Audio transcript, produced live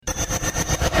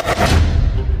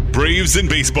Braves and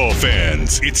baseball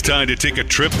fans, it's time to take a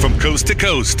trip from coast to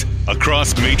coast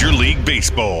across Major League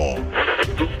Baseball. There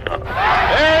it goes,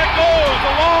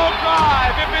 a long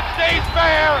drive. If it stays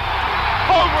fair,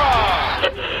 home run.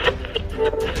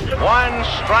 One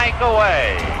strike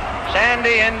away.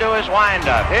 Sandy into his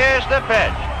windup. Here's the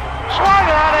pitch. Swung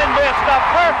on and missed a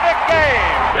perfect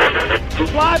game.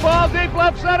 Fly ball deep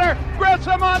left center.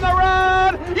 Grissom on the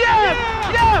run. Yes!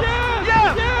 Yes!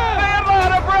 Yes! The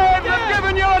Atlanta Braves have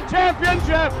given you a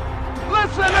championship.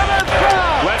 Listen to this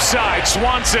crowd. Left side,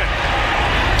 Swanson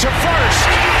to first.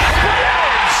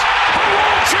 Braves,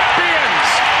 world champions.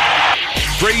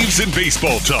 Braves and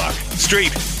baseball talk,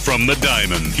 straight from the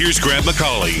diamond. Here's Grant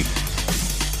McCauley.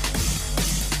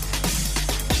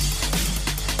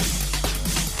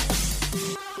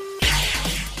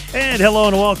 And hello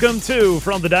and welcome to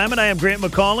From the Diamond. I am Grant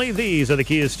McCauley. These are the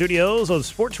Kia Studios on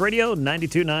Sports Radio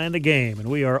 92.9 The Game. And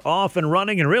we are off and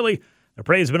running, and really, the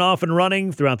Braves have been off and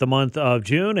running throughout the month of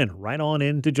June and right on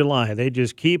into July. They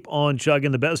just keep on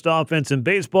chugging. The best offense in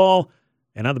baseball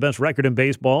and now the best record in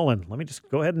baseball. And let me just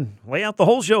go ahead and lay out the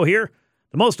whole show here.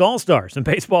 The most all-stars in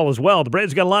baseball as well. The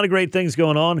Braves got a lot of great things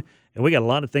going on, and we got a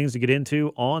lot of things to get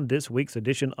into on this week's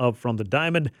edition of From the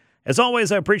Diamond. As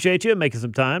always, I appreciate you making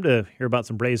some time to hear about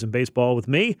some Braves and baseball with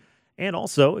me. And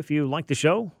also, if you like the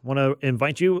show, want to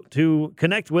invite you to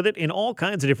connect with it in all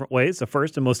kinds of different ways. The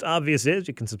first and most obvious is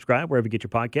you can subscribe wherever you get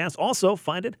your podcasts. Also,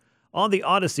 find it on the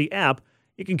Odyssey app.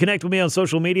 You can connect with me on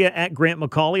social media at Grant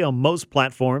McCauley on most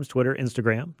platforms, Twitter,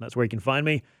 Instagram. That's where you can find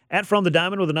me. At From the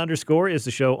Diamond with an underscore is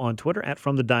the show on Twitter. At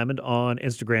From the Diamond on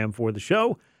Instagram for the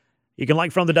show. You can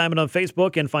like From the Diamond on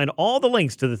Facebook and find all the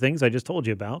links to the things I just told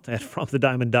you about at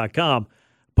FromTheDiamond.com.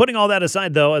 Putting all that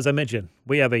aside, though, as I mentioned,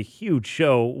 we have a huge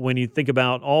show when you think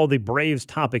about all the Braves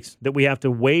topics that we have to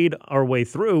wade our way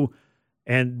through.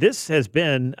 And this has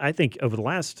been, I think, over the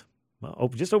last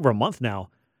just over a month now,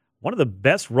 one of the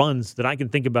best runs that I can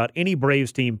think about any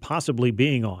Braves team possibly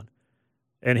being on.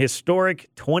 An historic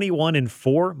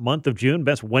 21-4 month of June,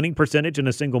 best winning percentage in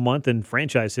a single month in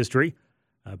franchise history.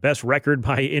 Best record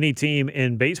by any team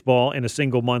in baseball in a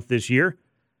single month this year.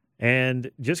 And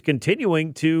just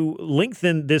continuing to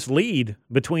lengthen this lead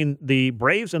between the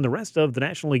Braves and the rest of the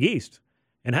National League East.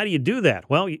 And how do you do that?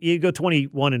 Well, you go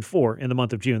 21-4 in the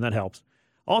month of June. That helps.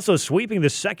 Also sweeping the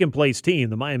second-place team,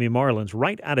 the Miami Marlins,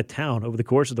 right out of town over the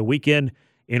course of the weekend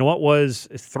in what was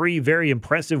 3 very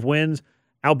impressive wins,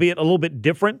 albeit a little bit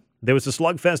different. There was a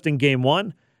slugfest in Game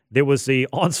 1. There was the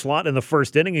onslaught in the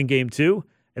first inning in Game 2.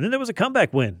 And then there was a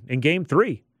comeback win in Game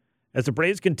 3 as the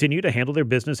Braves continue to handle their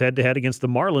business head-to-head against the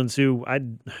Marlins, who I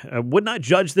would not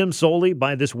judge them solely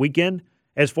by this weekend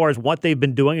as far as what they've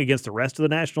been doing against the rest of the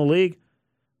National League.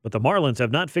 But the Marlins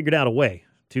have not figured out a way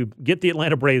to get the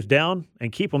Atlanta Braves down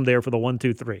and keep them there for the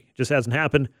 1-2-3. Just hasn't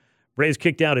happened. Braves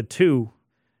kicked out at 2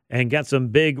 and got some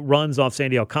big runs off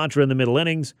Sandy Alcantara in the middle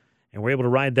innings, and were able to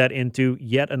ride that into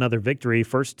yet another victory.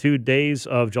 First 2 days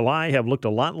of July have looked a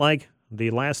lot like the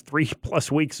last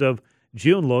 3+ weeks of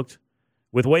June looked,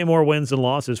 with way more wins than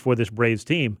losses for this Braves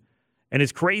team. And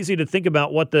it's crazy to think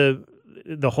about what the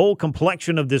whole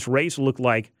complexion of this race looked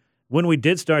like when we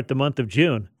did start the month of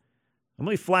June. Let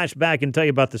me flash back and tell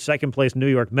you about the second-place New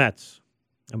York Mets.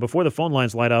 And before the phone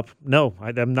lines light up, no,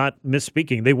 I'm not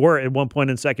misspeaking. They were at one point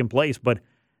in second place, but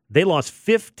they lost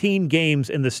 15 games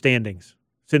in the standings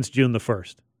since June the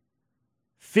 1st.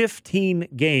 15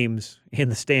 games in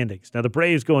the standings. Now, the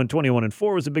Braves going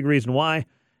 21-4 was a big reason why.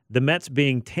 The Mets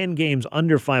being 10 games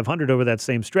under 500 over that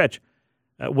same stretch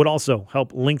would also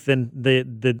help lengthen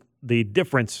the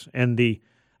difference and the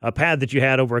pad that you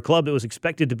had over a club that was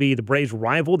expected to be the Braves'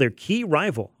 rival, their key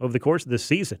rival over the course of this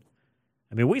season.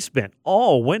 I mean, we spent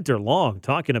all winter long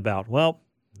talking about, well,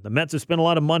 the Mets have spent a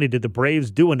lot of money. Did the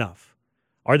Braves do enough?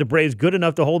 Are the Braves good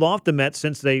enough to hold off the Mets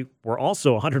since they were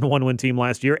also a 101-win team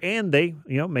last year and they,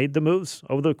 made the moves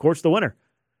over the course of the winter?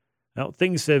 Well,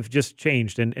 things have just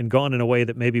changed and gone in a way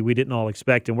that maybe we didn't all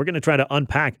expect, and we're going to try to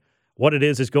unpack what it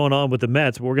is that's going on with the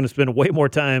Mets. But we're going to spend way more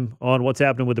time on what's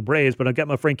happening with the Braves, but I've got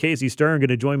my friend Casey Stern going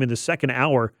to join me in the second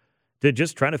hour to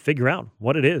just try to figure out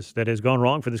what it is that has gone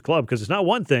wrong for this club, because it's not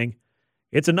one thing,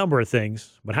 it's a number of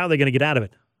things, but how are they going to get out of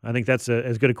it? I think that's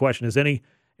as good a question as any.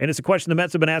 And it's a question the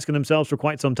Mets have been asking themselves for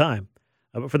quite some time.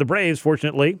 But for the Braves,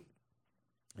 fortunately,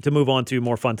 to move on to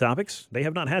more fun topics, they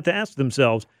have not had to ask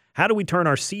themselves, how do we turn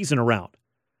our season around?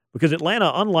 Because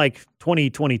Atlanta, unlike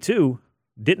 2022,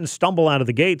 didn't stumble out of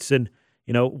the gates and,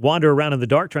 wander around in the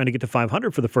dark trying to get to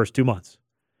 500 for the first 2 months.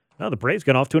 No, the Braves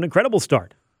got off to an incredible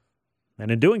start.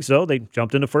 And in doing so, they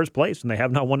jumped into first place, and they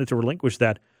have not wanted to relinquish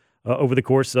that over the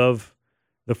course of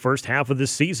the first half of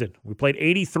this season. We played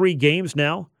 83 games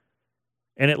now.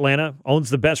 and Atlanta owns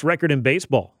the best record in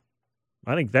baseball.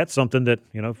 I think that's something that,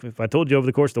 if I told you over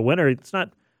the course of the winter, it's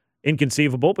not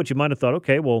inconceivable, but you might have thought,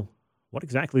 okay, well, what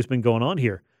exactly has been going on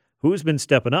here? Who's been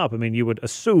stepping up? I mean, you would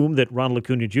assume that Ronald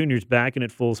Acuna Jr. is back and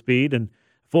at full speed and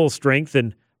full strength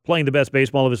and playing the best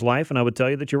baseball of his life, and I would tell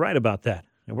you that you're right about that.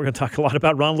 And we're going to talk a lot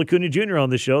about Ronald Acuna Jr. on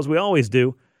this show, as we always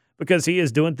do, because he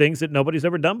is doing things that nobody's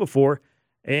ever done before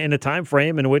in a time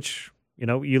frame in which,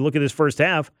 you look at his first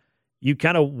half, you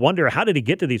kind of wonder, how did he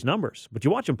get to these numbers? But you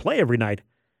watch him play every night.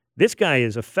 This guy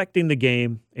is affecting the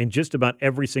game in just about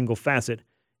every single facet.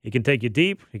 He can take you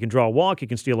deep. He can draw a walk. He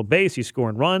can steal a base. He's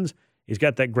scoring runs. He's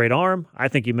got that great arm. I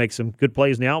think he makes some good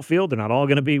plays in the outfield. They're not all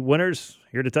going to be winners.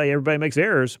 Here to tell you everybody makes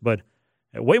errors, but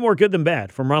way more good than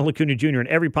bad from Ronald Acuna Jr. in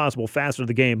every possible facet of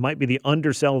the game. Might be the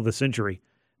undersell of the century.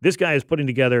 This guy is putting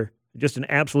together just an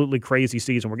absolutely crazy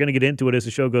season. We're going to get into it as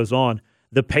the show goes on.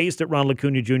 The pace that Ronald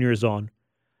Acuna Jr. is on.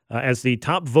 As the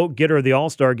top vote getter of the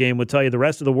All-Star game would tell you, the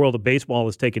rest of the world of baseball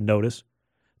has taken notice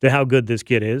to how good this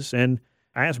kid is. And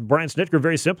I asked Brian Snitker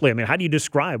very simply, how do you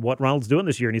describe what Ronald's doing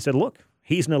this year? And he said, look,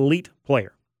 he's an elite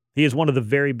player. He is one of the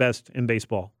very best in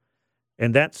baseball.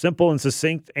 And that simple and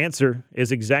succinct answer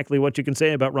is exactly what you can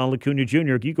say about Ronald Acuna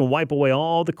Jr. You can wipe away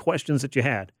all the questions that you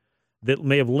had that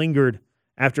may have lingered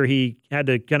after he had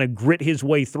to kind of grit his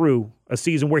way through a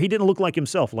season where he didn't look like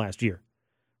himself last year.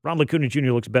 Ronald Acuna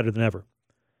Jr. looks better than ever.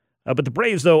 But the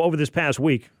Braves, though, over this past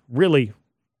week, really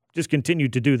just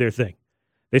continued to do their thing.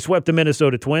 They swept the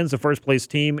Minnesota Twins, the first-place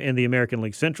team in the American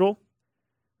League Central.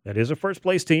 That is a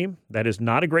first-place team. That is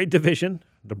not a great division.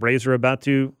 The Braves are about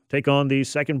to take on the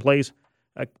second-place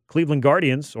Cleveland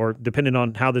Guardians, or depending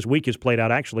on how this week is played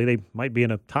out, actually, they might be in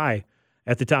a tie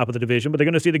at the top of the division. But they're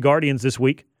going to see the Guardians this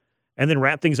week and then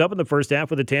wrap things up in the first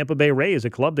half with the Tampa Bay Rays, a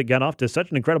club that got off to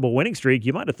such an incredible winning streak.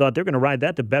 You might have thought they're going to ride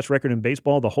that to best record in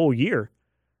baseball the whole year.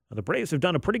 The Braves have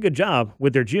done a pretty good job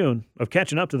with their June of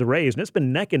catching up to the Rays, and it's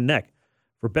been neck and neck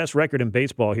for best record in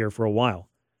baseball here for a while.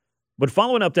 But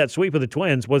following up that sweep of the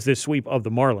Twins was this sweep of the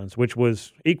Marlins, which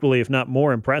was equally, if not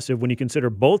more, impressive when you consider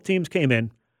both teams came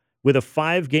in with a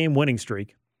 5-game winning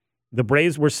streak. The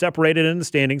Braves were separated in the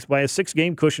standings by a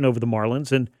 6-game cushion over the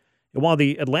Marlins, and while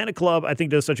the Atlanta club, I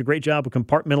think, does such a great job of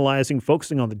compartmentalizing,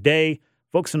 focusing on the day,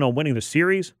 focusing on winning the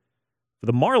series, for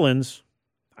the Marlins,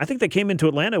 I think they came into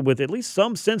Atlanta with at least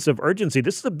some sense of urgency.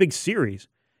 This is a big series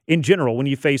in general when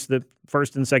you face the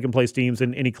first and second place teams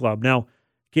in any club. Now,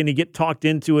 can you get talked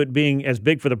into it being as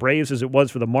big for the Braves as it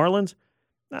was for the Marlins?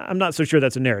 I'm not so sure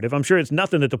that's a narrative. I'm sure it's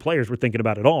nothing that the players were thinking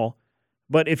about at all.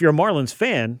 But if you're a Marlins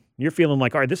fan, you're feeling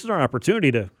like, all right, this is our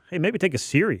opportunity to, maybe take a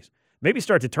series. Maybe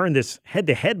start to turn this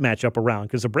head-to-head matchup around,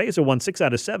 because the Braves have won 6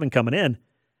 out of 7 coming in,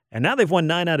 and now they've won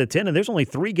 9 out of 10, and there's only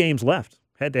 3 games left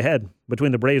head-to-head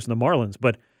between the Braves and the Marlins.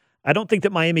 But I don't think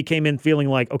that Miami came in feeling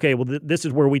like, okay, well, this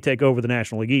is where we take over the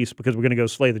National League East, because we're going to go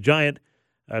slay the giant,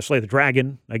 slay the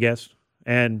dragon, I guess,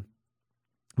 and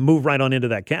move right on into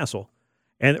that castle.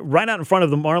 And right out in front of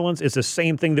the Marlins is the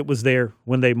same thing that was there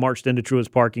when they marched into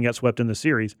Truist Park and got swept in the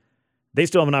series. They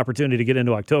still have an opportunity to get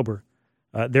into October.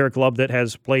 They're a club that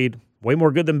has played way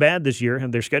more good than bad this year,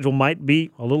 and their schedule might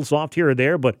be a little soft here or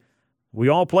there, but we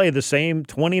all play the same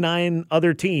 29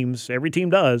 other teams. Every team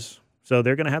does, so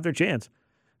they're going to have their chance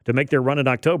to make their run in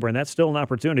October, and that's still an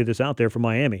opportunity that's out there for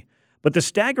Miami. But the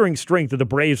staggering strength of the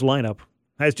Braves lineup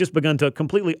has just begun to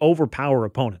completely overpower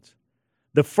opponents.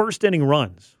 The first inning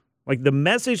runs, like the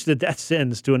message that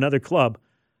sends to another club,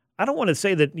 I don't want to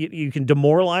say that you can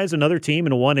demoralize another team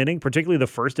in one inning, particularly the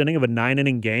first inning of a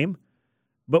 9-inning game,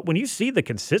 but when you see the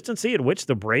consistency at which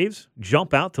the Braves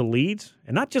jump out to leads,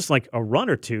 and not just like a run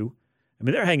or two,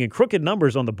 they're hanging crooked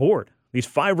numbers on the board. These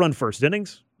 5-run first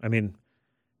innings,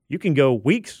 you can go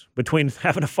weeks between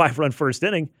having a 5-run first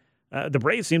inning. The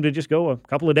Braves seem to just go a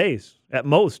couple of days at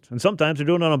most, and sometimes they're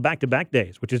doing it on back-to-back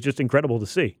days, which is just incredible to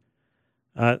see.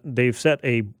 They've set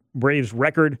a Braves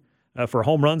record for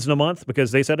home runs in a month,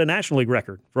 because they set a National League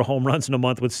record for home runs in a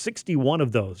month with 61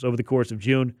 of those over the course of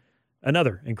June.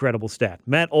 Another incredible stat.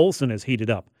 Matt Olson has heated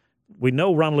up. We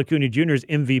know Ronald Acuna Jr.'s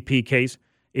MVP case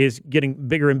is getting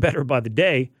bigger and better by the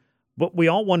day, but we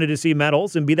all wanted to see Matt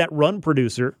Olson be that run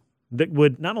producer that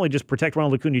would not only just protect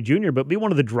Ronald Acuna Jr., but be one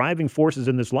of the driving forces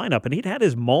in this lineup. And he'd had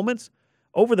his moments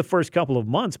over the first couple of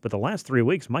months, but the last 3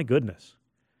 weeks, my goodness.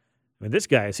 This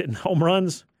guy is hitting home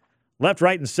runs left,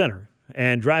 right, and center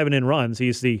and driving in runs.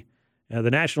 He's the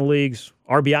National League's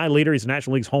RBI leader. He's the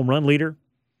National League's home run leader.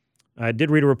 I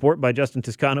did read a report by Justin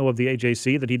Toscano of the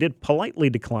AJC that he did politely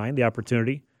decline the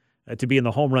opportunity to be in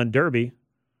the home run derby.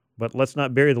 But let's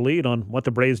not bury the lead on what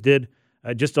the Braves did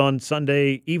just on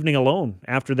Sunday evening alone.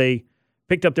 After they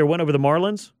picked up their win over the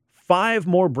Marlins, 5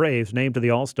 more Braves named to the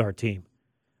All-Star team.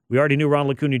 We already knew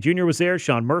Ronald Acuna Jr. was there.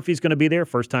 Sean Murphy's going to be there.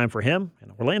 First time for him.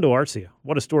 And Orlando Arcia.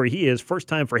 What a story he is. First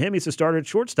time for him. He's a starter at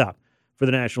shortstop for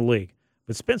the National League.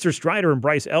 But Spencer Strider and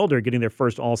Bryce Elder getting their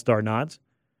first All-Star nods.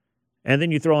 And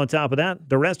then you throw on top of that,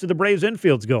 the rest of the Braves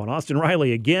infield's going. Austin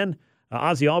Riley again.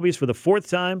 Ozzie Albies for the fourth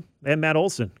time. And Matt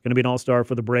Olson going to be an All-Star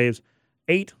for the Braves.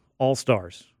 8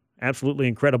 All-Stars. Absolutely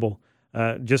incredible.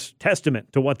 Just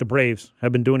testament to what the Braves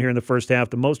have been doing here in the first half.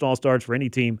 The most All-Stars for any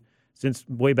team since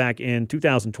way back in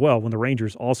 2012 when the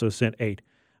Rangers also sent 8.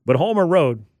 But home or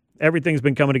road, everything's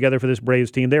been coming together for this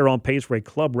Braves team. They're on pace for a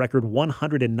club record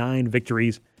 109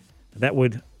 victories. That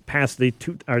would pass the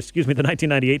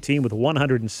 1998 team with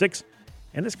 106.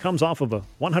 And this comes off of a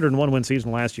 101-win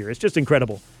season last year. It's just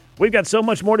incredible. We've got so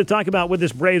much more to talk about with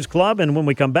this Braves club, and when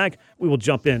we come back, we will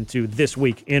jump into this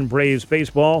week in Braves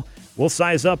baseball. We'll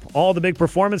size up all the big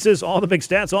performances, all the big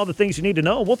stats, all the things you need to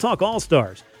know. We'll talk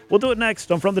All-Stars. We'll do it next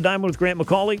on From the Diamond with Grant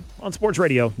McCauley on Sports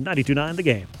Radio 92.9 The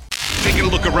Game. Taking a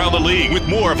look around the league with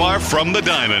more of our From the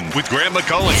Diamond with Grant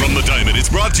McCauley. From the Diamond is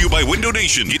brought to you by Window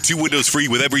Nation. Get 2 windows free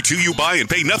with every 2 you buy and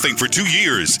pay nothing for 2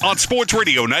 years on Sports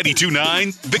Radio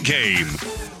 92.9 The Game.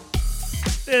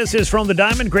 This is From the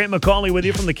Diamond. Grant McCauley with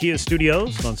you from the Kia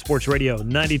Studios on Sports Radio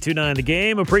 92.9 The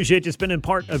Game. Appreciate you spending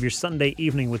part of your Sunday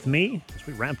evening with me as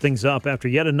we wrap things up after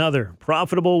yet another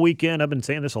profitable weekend. I've been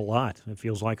saying this a lot, it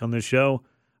feels like, on this show.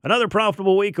 Another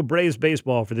profitable week of Braves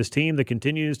baseball for this team that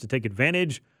continues to take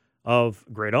advantage of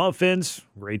great offense,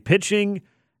 great pitching,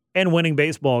 and winning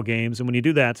baseball games. And when you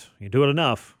do that, you do it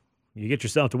enough, you get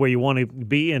yourself to where you want to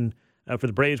be. And for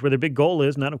the Braves, where their big goal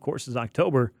is, and that, of course, is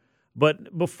October.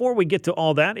 But before we get to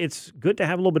all that, it's good to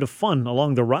have a little bit of fun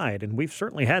along the ride. And we've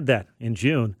certainly had that in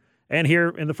June and here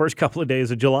in the first couple of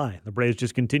days of July. The Braves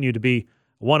just continue to be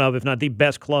one of, if not the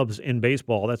best clubs in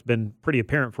baseball. That's been pretty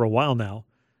apparent for a while now.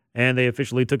 And they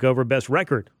officially took over best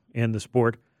record in the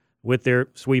sport with their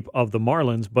sweep of the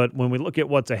Marlins. But when we look at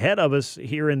what's ahead of us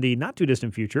here in the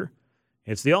not-too-distant future,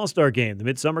 it's the All-Star Game, the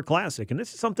Midsummer Classic. And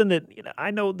this is something that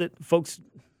I know that folks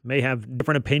may have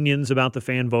different opinions about the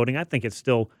fan voting. I think it's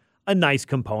still a nice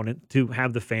component to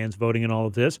have the fans voting in all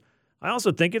of this. I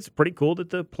also think it's pretty cool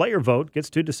that the player vote gets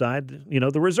to decide,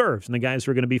 the reserves and the guys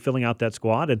who are going to be filling out that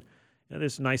squad. And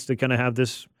it's nice to kind of have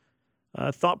this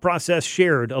thought process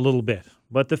shared a little bit.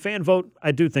 But the fan vote,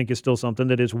 I do think, is still something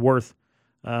that is worth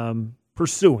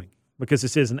pursuing because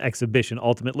this is an exhibition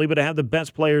ultimately. But to have the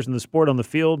best players in the sport on the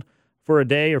field for a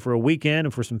day or for a weekend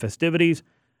and for some festivities,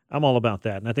 I'm all about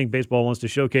that. And I think baseball wants to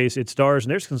showcase its stars,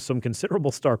 and there's some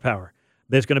considerable star power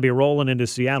that's going to be rolling into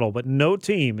Seattle. But no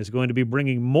team is going to be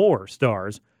bringing more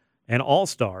stars and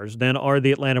all-stars than are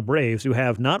the Atlanta Braves, who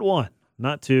have not 1,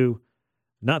 not 2,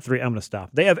 not 3. I'm going to stop.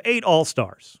 They have 8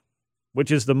 all-stars,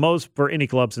 which is the most for any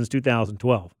club since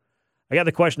 2012. I got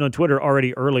the question on Twitter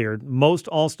already earlier. Most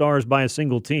all-stars by a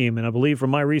single team, and I believe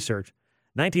from my research,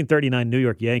 1939 New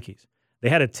York Yankees. They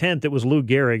had a 10th that was Lou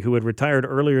Gehrig, who had retired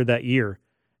earlier that year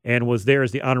and was there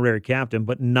as the honorary captain,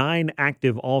 but 9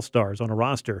 active all-stars on a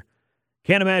roster.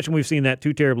 Can't imagine we've seen that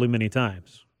too terribly many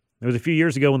times. There was a few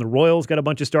years ago when the Royals got a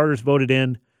bunch of starters voted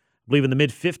in. I believe in the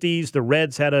mid-50s, the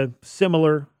Reds had a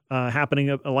similar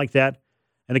happening like that.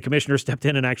 And the commissioner stepped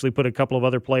in and actually put a couple of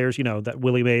other players, that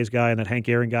Willie Mays guy and that Hank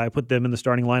Aaron guy, put them in the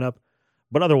starting lineup.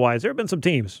 But otherwise, there have been some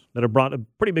teams that have brought a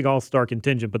pretty big all-star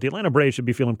contingent. But the Atlanta Braves should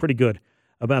be feeling pretty good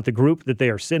about the group that they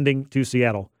are sending to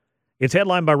Seattle. It's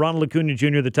headlined by Ronald Acuna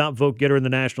Jr., the top vote getter in the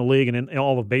National League and in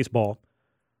all of baseball,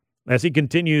 as he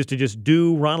continues to just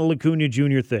do Ronald Acuna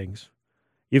Jr. things.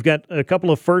 You've got a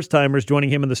couple of first-timers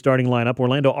joining him in the starting lineup.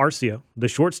 Orlando Arcia, the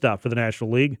shortstop for the National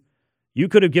League. You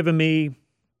could have given me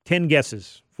 10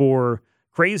 guesses for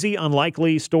crazy,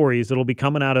 unlikely stories that will be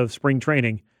coming out of spring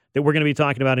training that we're going to be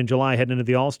talking about in July heading into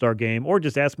the All-Star game, or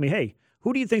just ask me, hey,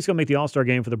 who do you think is going to make the All-Star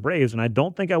game for the Braves? And I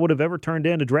don't think I would have ever turned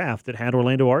in a draft that had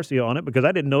Orlando Arcia on it because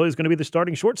I didn't know he was going to be the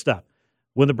starting shortstop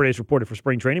when the Braves reported for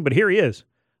spring training. But here he is,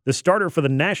 the starter for the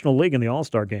National League in the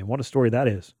All-Star game. What a story that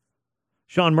is.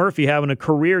 Sean Murphy having a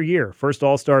career year. First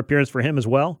All-Star appearance for him as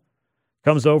well.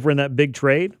 Comes over in that big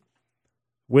trade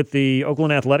with the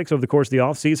Oakland Athletics over the course of the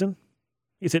offseason.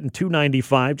 He's hitting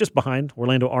 .295, just behind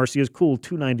Orlando Arcia's cool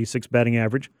 .296 batting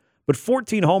average. But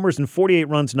 14 homers and 48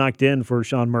 runs knocked in for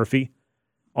Sean Murphy.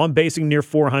 On basing near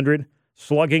 400,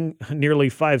 slugging nearly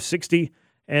 .560,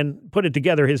 and put it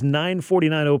together, his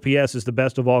 .949 OPS is the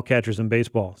best of all catchers in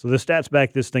baseball. So the stats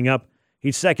back this thing up.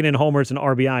 He's second in homers and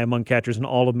RBI among catchers in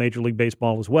all of Major League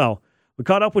Baseball as well. We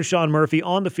caught up with Sean Murphy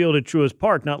on the field at Truist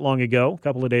Park not long ago, a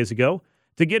couple of days ago,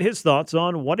 to get his thoughts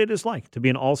on what it is like to be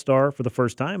an all-star for the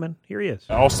first time, and here he is.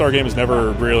 All-star game is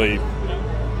never really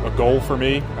a goal for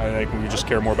me. I think we just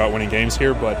care more about winning games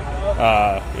here, but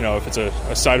If it's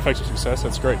a side effect of success,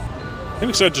 that's great. I'm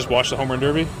excited to just watch the home run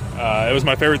derby. It was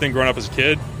my favorite thing growing up as a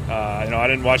kid. I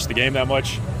didn't watch the game that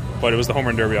much, but it was the home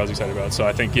run derby I was excited about. So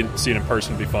I think seeing it in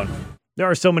person would be fun. There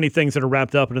are so many things that are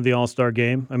wrapped up into the All-Star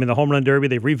game. I mean, the home run derby,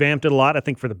 they've revamped it a lot, I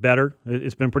think, for the better.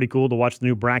 It's been pretty cool to watch the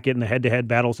new bracket and the head-to-head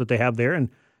battles that they have there. And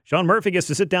Sean Murphy gets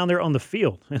to sit down there on the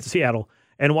field in Seattle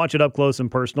and watch it up close and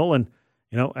personal. And,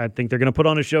 I think they're going to put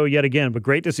on a show yet again. But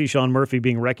great to see Sean Murphy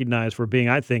being recognized for being,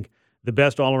 I think, the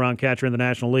best all-around catcher in the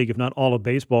National League, if not all of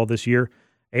baseball this year.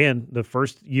 And the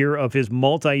first year of his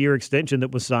multi-year extension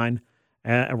that was signed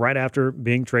right after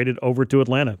being traded over to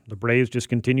Atlanta. The Braves just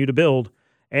continue to build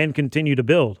and continue to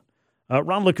build.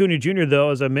 Ronald Acuna Jr.,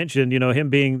 though, as I mentioned, him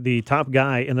being the top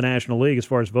guy in the National League as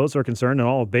far as votes are concerned and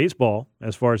all of baseball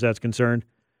as far as that's concerned.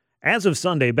 As of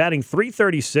Sunday, batting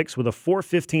 .336 with a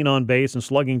 .415 on base and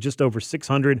slugging just over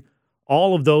 600.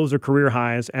 All of those are career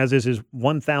highs, as is his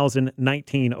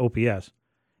 1,019 OPS.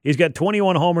 He's got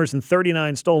 21 homers and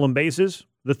 39 stolen bases.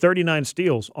 The 39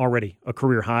 steals already a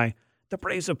career high. The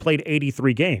Braves have played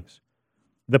 83 games.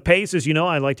 The pace, as you know,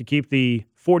 I like to keep the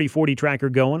 40-40 tracker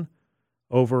going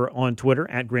over on Twitter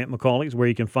at Grant McCauley is where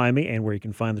you can find me and where you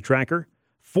can find the tracker.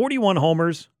 41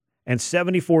 homers and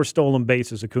 74 stolen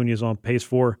bases Acuna's on pace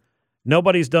for.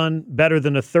 Nobody's done better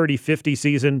than a 30-50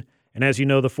 season. And as you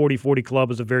know, the 40-40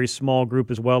 club is a very small group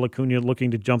as well. Acuna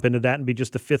looking to jump into that and be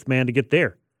just the fifth man to get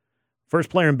there. First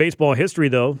player in baseball history,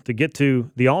 though, to get to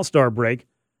the All-Star break.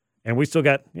 And we still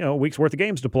got, a week's worth of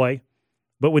games to play.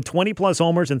 But with 20-plus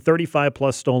homers and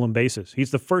 35-plus stolen bases.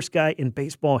 He's the first guy in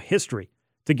baseball history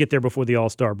to get there before the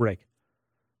All-Star break.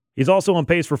 He's also on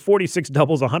pace for 46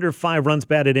 doubles, 105 runs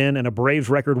batted in, and a Braves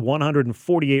record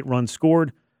 148 runs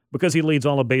scored because he leads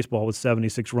all of baseball with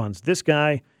 76 runs. This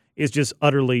guy is just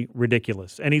utterly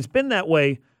ridiculous. And he's been that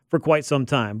way for quite some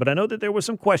time. But I know that there was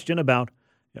some question about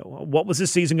what was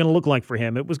this season going to look like for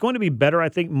him. It was going to be better, I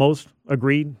think most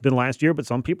agreed, than last year, but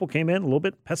some people came in a little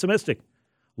bit pessimistic, a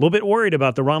little bit worried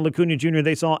about the Ronald Acuna Jr.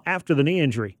 they saw after the knee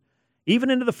injury. Even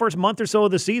into the first month or so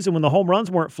of the season when the home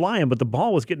runs weren't flying, but the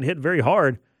ball was getting hit very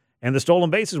hard and the stolen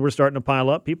bases were starting to pile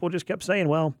up, people just kept saying,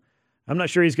 well, I'm not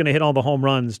sure he's going to hit all the home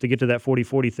runs to get to that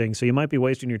 40-40 thing, so you might be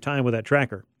wasting your time with that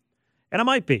tracker. And I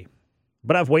might be,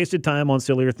 but I've wasted time on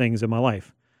sillier things in my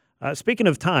life. Speaking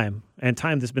of time, and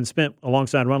time that's been spent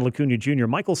alongside Ronald Acuna Jr.,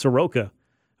 Michael Soroka,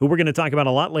 who we're going to talk about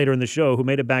a lot later in the show, who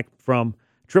made it back from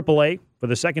AAA for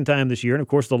the second time this year, and of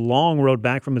course the long road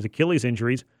back from his Achilles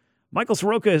injuries. Michael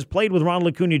Soroka has played with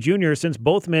Ronald Acuna Jr. since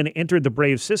both men entered the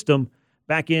Braves system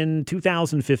back in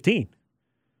 2015.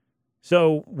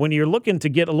 So when you're looking to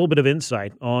get a little bit of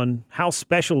insight on how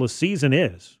special a season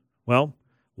is, well,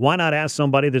 why not ask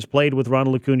somebody that's played with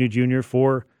Ronald Acuna Jr.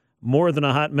 for more than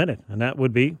a hot minute, and that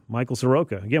would be Michael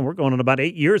Soroka. Again, we're going on about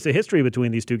 8 years of history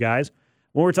between these two guys.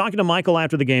 When we're talking to Michael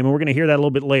after the game, and we're going to hear that a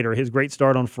little bit later, his great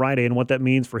start on Friday and what that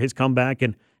means for his comeback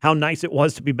and how nice it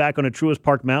was to be back on a Truist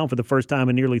Park mound for the first time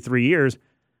in nearly 3 years,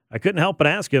 I couldn't help but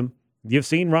ask him, you've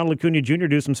seen Ronald Acuna Jr.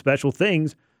 do some special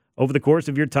things over the course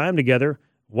of your time together.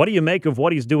 What do you make of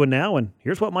what he's doing now? And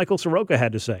here's what Michael Soroka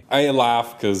had to say. I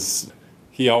laugh because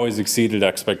he always exceeded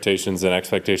expectations, and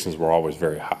expectations were always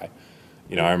very high.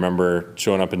 I remember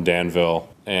showing up in Danville,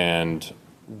 and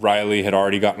Riley had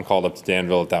already gotten called up to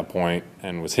Danville at that point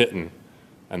and was hitting.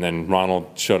 And then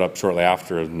Ronald showed up shortly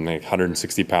after, and a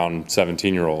 160-pound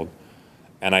 17-year-old.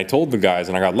 And I told the guys,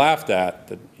 and I got laughed at,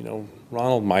 that,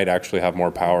 Ronald might actually have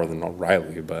more power than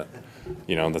Riley, but,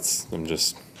 that's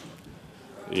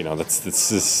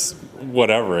just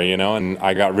whatever, and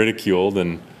I got ridiculed,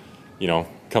 and,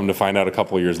 come to find out a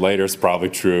couple of years later, it's probably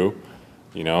true.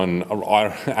 And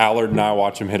Allard and I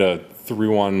watched him hit a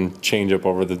 3-1 changeup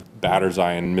over the batter's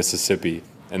eye in Mississippi.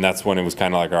 And that's when it was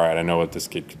kind of like, all right, I know what this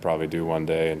kid could probably do one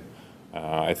day. And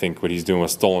I think what he's doing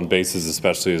with stolen bases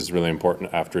especially is really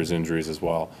important after his injuries as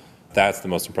well. That's the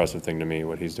most impressive thing to me,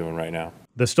 what he's doing right now.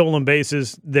 The stolen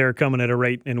bases, they're coming at a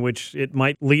rate in which it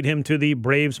might lead him to the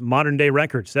Braves' modern-day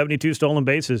record, 72 stolen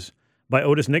bases by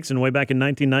Otis Nixon way back in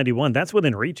 1991. That's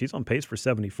within reach. He's on pace for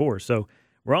 74. So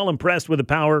we're all impressed with the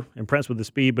power, impressed with the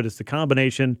speed, but it's the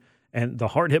combination and the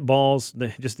hard hit balls,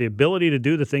 just the ability to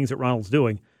do the things that Ronald's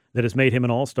doing that has made him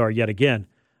an all-star yet again.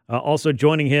 Also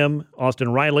joining him,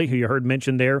 Austin Riley, who you heard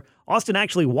mentioned there. Austin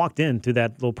actually walked into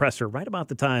that little presser right about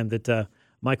the time that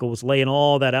Michael was laying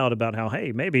all that out about how,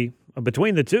 hey, maybe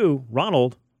between the two,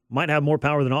 Ronald might have more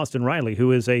power than Austin Riley,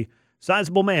 who is a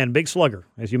sizable man, big slugger,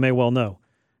 as you may well know.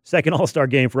 Second all-star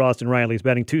game for Austin Riley. He's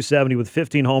batting .270 with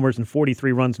 15 homers and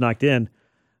 43 runs knocked in.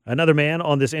 Another man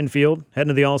on this infield, heading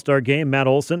to the All-Star game, Matt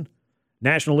Olson,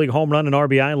 National League home run and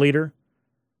RBI leader.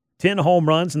 10 home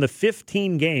runs in the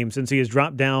 15 games since he has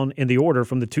dropped down in the order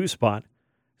from the 2 spot.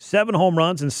 7 home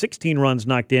runs and 16 runs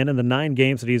knocked in the 9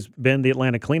 games that he's been the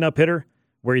Atlanta cleanup hitter,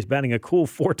 where he's batting a cool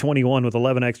 .421 with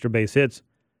 11 extra base hits.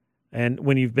 And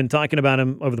when you've been talking about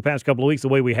him over the past couple of weeks, the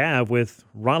way we have with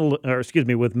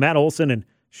with Matt Olson and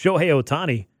Shohei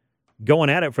Ohtani going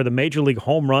at it for the Major League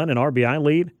home run and RBI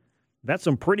lead, that's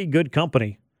some pretty good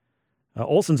company.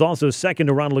 Olson's also second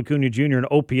to Ronald Acuna Jr. in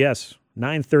OPS,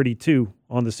 .932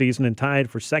 on the season, and tied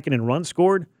for second in runs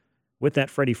scored with that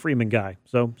Freddie Freeman guy.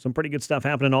 So some pretty good stuff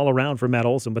happening all around for Matt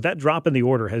Olson. But that drop in the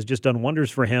order has just done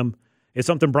wonders for him. It's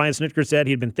something Brian Snitker said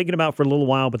he'd been thinking about for a little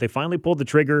while, but they finally pulled the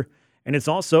trigger. And it's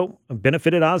also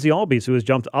benefited Ozzie Albies, who has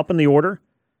jumped up in the order,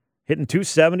 hitting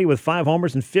 .270 with 5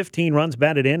 homers and 15 runs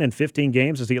batted in 15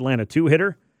 games as the Atlanta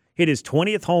 2-hitter. Hit his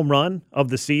 20th home run of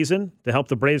the season to help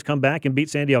the Braves come back and beat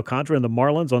Sandy Alcantara and the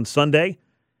Marlins on Sunday.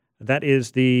 That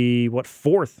is the,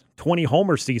 4th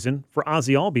 20-homer season for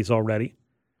Ozzie Albies already.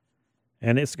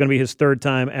 And it's going to be his 3rd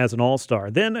time as an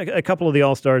All-Star. Then a couple of the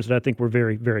All-Stars that I think we're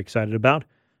very, very excited about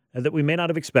that we may not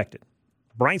have expected.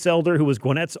 Bryce Elder, who was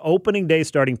Gwinnett's opening day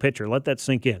starting pitcher. Let that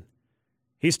sink in.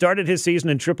 He started his season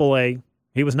in AAA.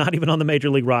 He was not even on the Major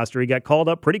League roster. He got called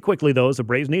up pretty quickly, though, as the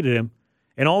Braves needed him.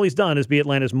 And all he's done is be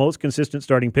Atlanta's most consistent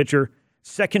starting pitcher,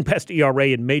 second-best ERA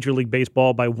in Major League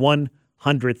Baseball by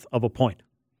 1/100th of a point.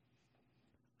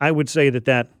 I would say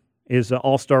that is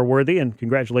all-star worthy, and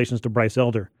congratulations to Bryce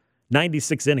Elder.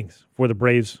 96 innings for the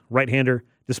Braves right-hander,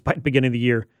 despite beginning the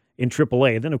year in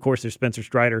AAA. And then, of course, there's Spencer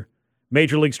Strider.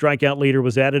 Major League strikeout leader,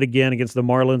 was at it again against the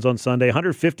Marlins on Sunday.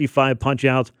 155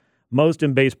 punch-outs, most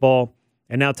in baseball,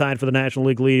 and now tied for the National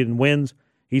League lead in wins.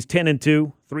 He's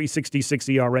 10-2, .366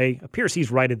 ERA. Appears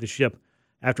he's righted the ship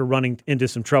after running into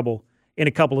some trouble in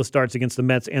a couple of starts against the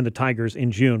Mets and the Tigers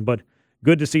in June. But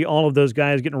good to see all of those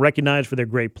guys getting recognized for their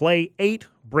great play. 8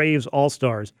 Braves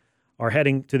All-Stars are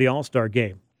heading to the All-Star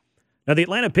game. Now, the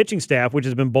Atlanta pitching staff, which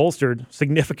has been bolstered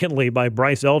significantly by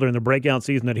Bryce Elder in the breakout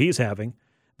season that he's having,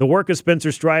 the work of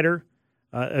Spencer Strider,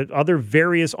 other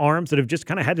various arms that have just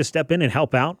kind of had to step in and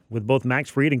help out, with both Max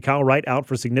Fried and Kyle Wright out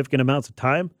for significant amounts of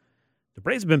time. The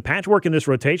Braves have been patchworking this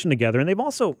rotation together, and they've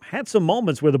also had some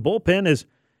moments where the bullpen has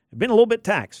been a little bit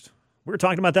taxed. We were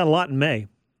talking about that a lot in May,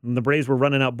 when the Braves were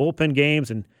running out bullpen games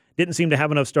and didn't seem to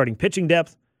have enough starting pitching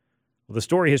depth. Well, the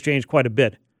story has changed quite a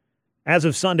bit. As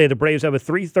of Sunday, the Braves have a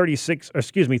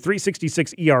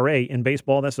 .366 ERA in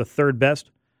baseball. That's the 3rd best.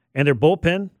 And their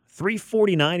bullpen,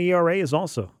 .349 ERA is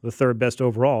also the 3rd best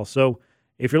overall. So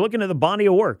if you're looking at the body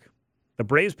of work, the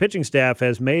Braves pitching staff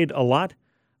has made a lot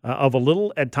of a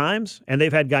little at times, and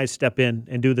they've had guys step in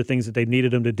and do the things that they've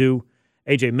needed them to do.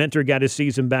 A.J. Minter got his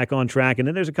season back on track, and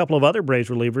then there's a couple of other Braves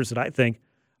relievers that I think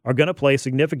are going to play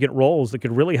significant roles that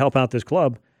could really help out this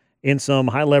club in some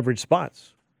high-leverage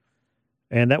spots.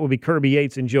 And that would be Kirby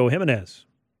Yates and Joe Jimenez.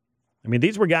 I mean,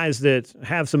 these were guys that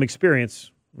have some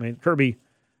experience. I mean, Kirby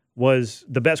was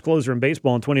the best closer in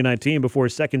baseball in 2019 before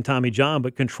his second Tommy John,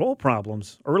 but control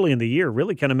problems early in the year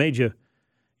really kind of made you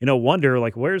wonder,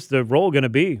 like, where's the role going to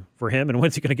be for him and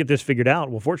when's he going to get this figured out?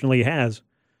 Well, fortunately, he has.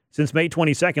 Since May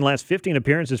 22nd, last 15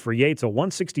 appearances for Yates, a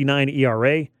 .169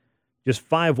 ERA, just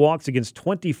 5 walks against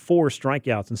 24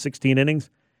 strikeouts in 16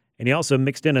 innings. And he also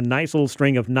mixed in a nice little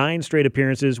string of 9 straight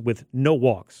appearances with no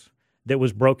walks that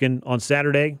was broken on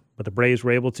Saturday, but the Braves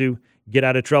were able to get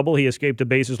out of trouble. He escaped a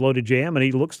bases-loaded jam, and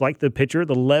he looks like the pitcher,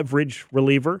 the leverage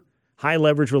reliever,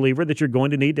 high-leverage reliever that you're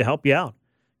going to need to help you out.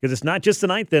 Because it's not just the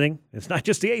 9th inning. It's not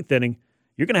just the 8th inning.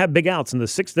 You're going to have big outs in the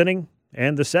 6th inning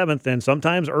and the 7th, and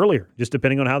sometimes earlier, just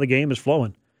depending on how the game is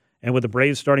flowing. And with the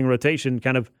Braves starting rotation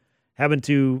kind of having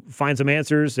to find some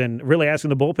answers and really asking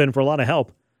the bullpen for a lot of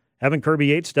help, having Kirby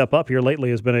Yates step up here lately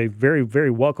has been a very,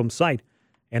 very welcome sight.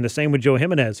 And the same with Joe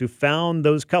Jimenez, who found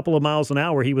those couple of miles an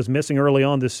hour he was missing early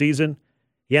on this season.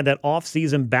 He had that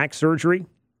off-season back surgery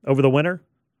over the winter.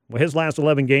 Well, his last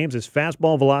 11 games, his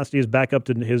fastball velocity is back up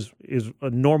to his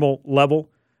normal level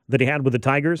that he had with the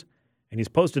Tigers. And he's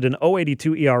posted an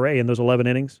 .082 ERA in those 11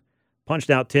 innings. Punched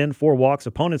out 10, 4 walks.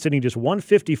 Opponents hitting just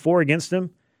 .154 against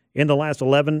him in the last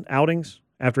 11 outings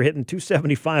after hitting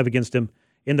 .275 against him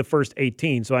in the first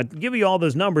 18. So I'd give you all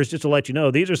those numbers just to let you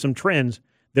know these are some trends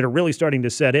that are really starting to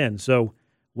set in. So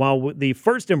while the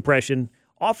first impression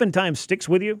oftentimes sticks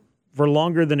with you for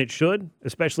longer than it should,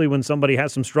 especially when somebody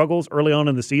has some struggles early on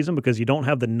in the season because you don't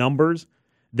have the numbers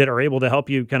that are able to help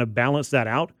you kind of balance that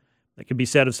out. That could be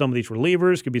said of some of these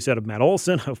relievers, could be said of Matt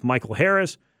Olson, of Michael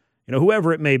Harris,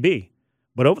 whoever it may be.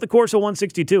 But over the course of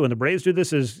 162, and the Braves do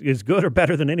this as good or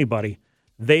better than anybody,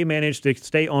 they manage to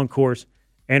stay on course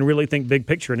and really think big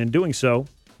picture. And in doing so,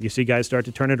 you see guys start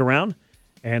to turn it around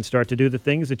and start to do the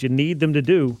things that you need them to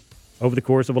do over the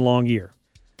course of a long year.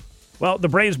 Well, the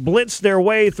Braves blitzed their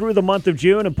way through the month of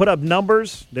June and put up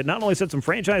numbers that not only set some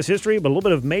franchise history, but a little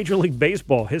bit of Major League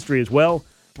Baseball history as well.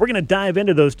 We're going to dive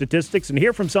into those statistics and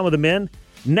hear from some of the men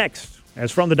next,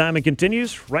 as From the Diamond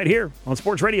continues right here on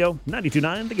Sports Radio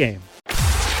 92.9 The Game.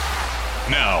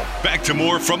 Now, back to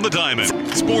more From the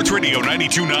Diamond. Sports Radio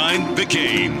 92.9 The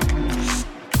Game.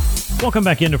 Welcome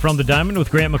back into From the Diamond with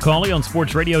Grant McCauley on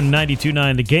Sports Radio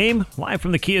 92.9 The Game. Live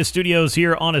from the Kia studios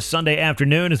here on a Sunday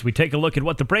afternoon as we take a look at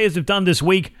what the Braves have done this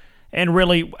week. And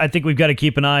really, I think we've got to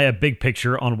keep an eye, a big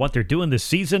picture on what they're doing this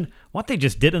season, what they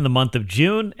just did in the month of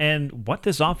June, and what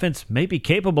this offense may be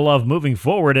capable of moving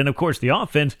forward. And of course, the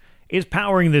offense is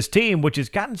powering this team, which has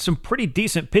gotten some pretty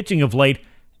decent pitching of late.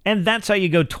 And that's how you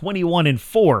go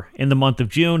 21-4 in the month of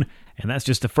June. And that's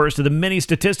just the first of the many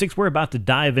statistics we're about to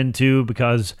dive into,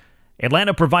 because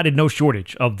Atlanta provided no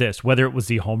shortage of this, whether it was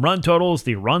the home run totals,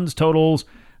 the runs totals,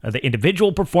 the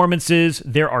individual performances.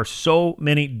 There are so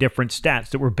many different stats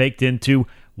that were baked into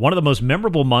one of the most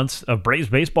memorable months of Braves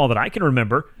baseball that I can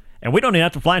remember, and we don't even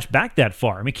have to flash back that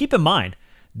far. I mean, keep in mind,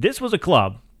 this was a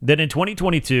club that in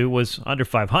 2022 was under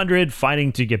 500,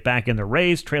 fighting to get back in the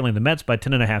race, trailing the Mets by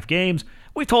 10.5 games.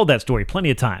 We've told that story plenty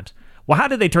of times. Well, how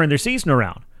did they turn their season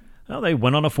around? Well, they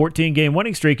went on a 14-game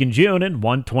winning streak in June and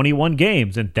won 21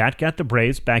 games, and that got the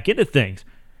Braves back into things.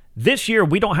 This year,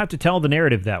 we don't have to tell the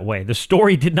narrative that way. The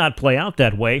story did not play out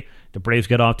that way. The Braves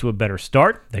got off to a better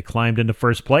start. They climbed into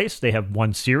first place. They have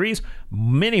won series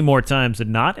many more times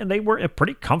than not, and they were in a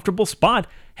pretty comfortable spot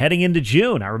heading into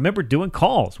June. I remember doing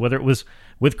calls, whether it was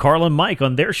with Carl and Mike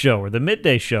on their show or the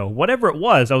midday show, whatever it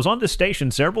was. I was on this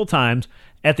station several times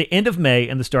at the end of May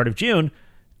and the start of June,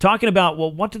 talking about,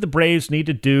 well, what do the Braves need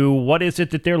to do? What is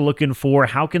it that they're looking for?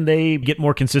 How can they get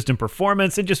more consistent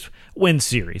performance and just win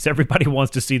series? Everybody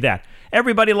wants to see that.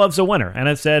 Everybody loves a winner. And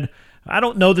I said, I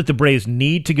don't know that the Braves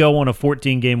need to go on a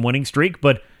 14-game winning streak,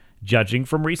 but judging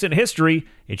from recent history,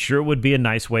 it sure would be a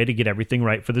nice way to get everything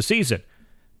right for the season.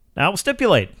 Now, I'll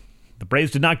stipulate, the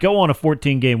Braves did not go on a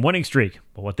 14-game winning streak,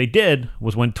 but what they did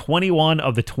was win 21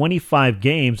 of the 25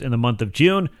 games in the month of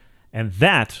June, and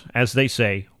that, as they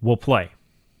say, will play.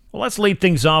 Well, let's lead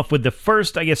things off with the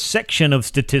first, section of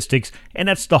statistics, and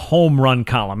that's the home run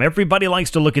column. Everybody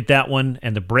likes to look at that one,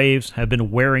 and the Braves have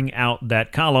been wearing out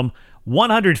that column.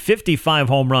 155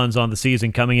 home runs on the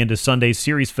season coming into Sunday's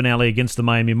series finale against the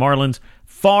Miami Marlins.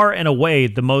 Far and away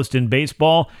the most in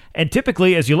baseball. And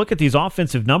typically, as you look at these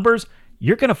offensive numbers,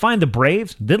 you're going to find the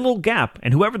Braves, the little gap,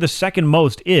 and whoever the second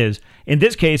most is. In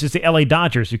this case, it's the LA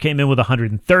Dodgers, who came in with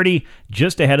 130,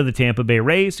 just ahead of the Tampa Bay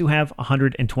Rays, who have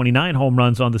 129 home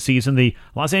runs on the season. The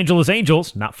Los Angeles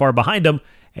Angels, not far behind them,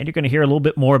 and you're going to hear a little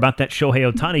bit more about that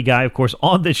Shohei Ohtani guy, of course,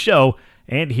 on this show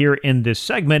and here in this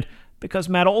segment, because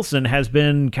Matt Olson has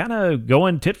been kind of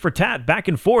going tit for tat, back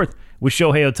and forth with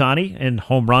Shohei Ohtani in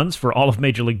home runs for all of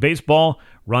Major League Baseball,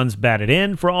 runs batted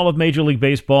in for all of Major League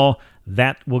Baseball.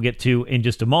 That we'll get to in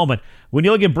just a moment. When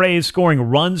you look at Braves scoring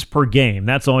runs per game,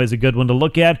 that's always a good one to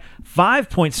look at.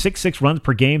 5.66 runs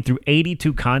per game through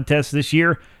 82 contests this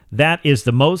year. That is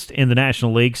the most in the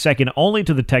National League, second only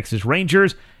to the Texas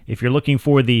Rangers. If you're looking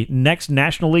for the next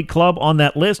National League club on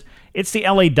that list, it's the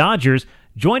LA Dodgers,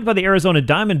 joined by the Arizona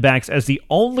Diamondbacks as the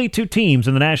only two teams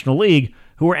in the National League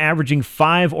who are averaging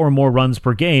 5 or more runs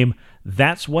per game.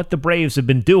 That's what the Braves have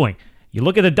been doing. You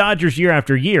look at the Dodgers year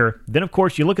after year, then of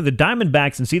course you look at the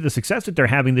Diamondbacks and see the success that they're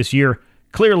having this year.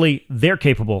 Clearly, they're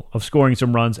capable of scoring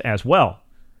some runs as well.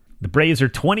 The Braves are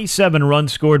 27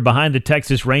 runs scored behind the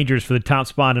Texas Rangers for the top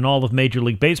spot in all of Major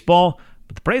League Baseball,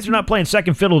 but the Braves are not playing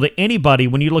second fiddle to anybody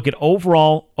when you look at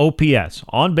overall OPS,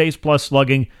 on base plus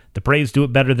slugging. The Braves do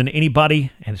it better than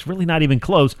anybody, and it's really not even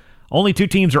close. Only two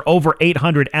teams are over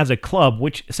 800 as a club,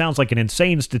 which sounds like an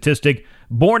insane statistic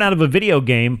born out of a video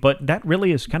game, but that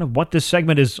really is kind of what this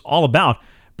segment is all about.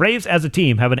 Braves as a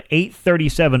team have an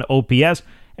 837 OPS,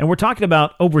 and we're talking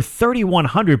about over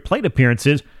 3,100 plate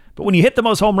appearances, but when you hit the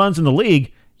most home runs in the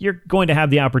league, you're going to have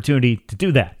the opportunity to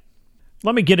do that.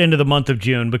 Let me get into the month of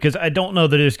June, because I don't know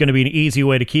that it's going to be an easy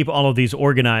way to keep all of these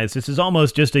organized. This is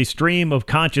almost just a stream of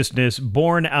consciousness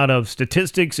born out of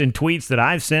statistics and tweets that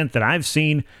I've sent, that I've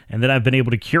seen, and that I've been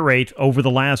able to curate over the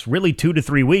last really 2 to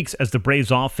 3 weeks as the Braves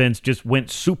offense just went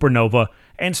supernova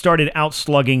and started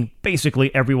outslugging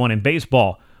basically everyone in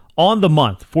baseball. On the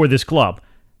month for this club,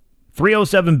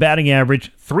 307 batting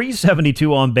average,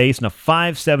 372 on base, and a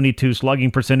 572 slugging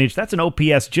percentage. That's an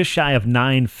OPS just shy of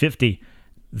 950.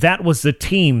 That was the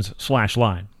team's slash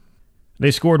line.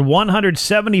 They scored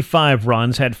 175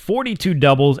 runs, had 42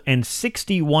 doubles, and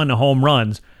 61 home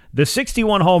runs. The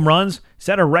 61 home runs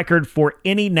set a record for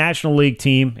any National League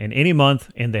team in any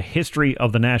month in the history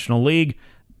of the National League.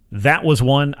 That was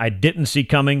one I didn't see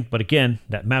coming, but again,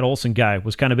 that Matt Olson guy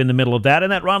was kind of in the middle of that, and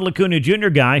that Ronald Acuna Jr.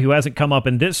 guy, who hasn't come up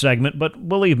in this segment, but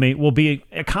believe me, will be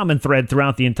a common thread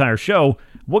throughout the entire show.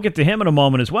 We'll get to him in a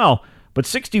moment as well, but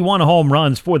 61 home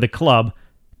runs for the club,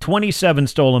 27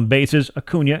 stolen bases,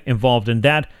 Acuna involved in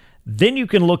that. Then you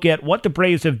can look at what the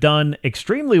Braves have done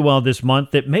extremely well this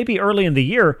month that maybe early in the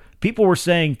year, people were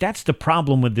saying that's the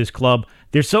problem with this club.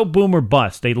 They're so boom or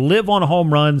bust. They live on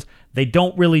home runs. They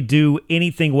don't really do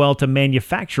anything well to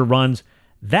manufacture runs.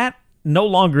 That no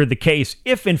longer the case,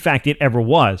 if in fact it ever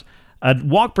was. A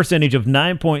walk percentage of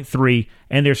 9.3,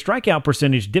 and their strikeout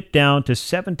percentage dipped down to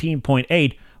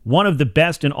 17.8, one of the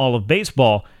best in all of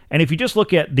baseball. And if you just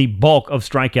look at the bulk of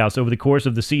strikeouts over the course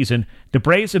of the season, the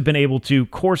Braves have been able to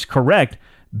course correct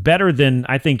better than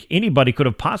I think anybody could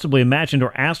have possibly imagined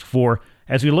or asked for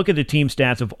as we look at the team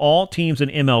stats of all teams in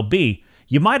MLB.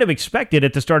 You might have expected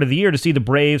at the start of the year to see the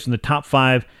Braves in the top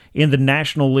 5 in the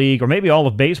National League or maybe all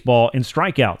of baseball in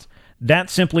strikeouts. That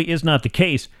simply is not the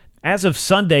case. As of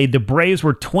Sunday, the Braves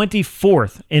were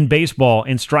 24th in baseball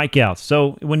in strikeouts.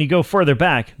 So when you go further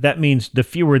back, that means the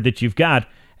fewer that you've got.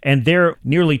 And they're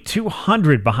nearly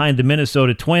 200 behind the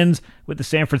Minnesota Twins, with the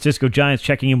San Francisco Giants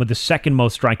checking in with the second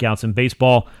most strikeouts in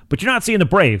baseball. But you're not seeing the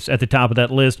Braves at the top of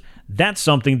that list. That's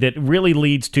something that really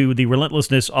leads to the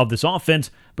relentlessness of this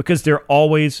offense because they're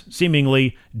always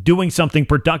seemingly doing something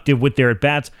productive with their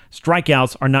at-bats.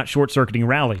 Strikeouts are not short-circuiting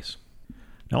rallies.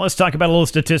 Now let's talk about a little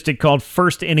statistic called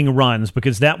first inning runs,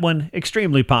 because that one,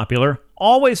 extremely popular.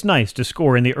 Always nice to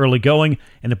score in the early going,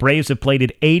 and the Braves have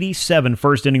plated 87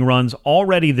 first inning runs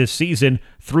already this season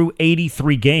through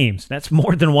 83 games. That's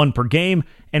more than one per game,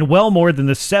 and well more than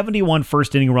the 71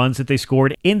 first inning runs that they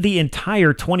scored in the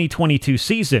entire 2022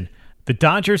 season. The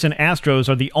Dodgers and Astros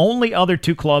are the only other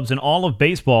two clubs in all of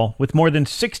baseball with more than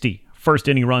 60 first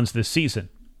inning runs this season.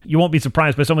 You won't be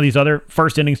surprised by some of these other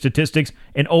first-inning statistics.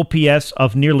 An OPS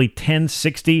of nearly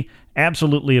 1060,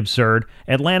 absolutely absurd.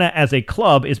 Atlanta, as a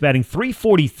club, is batting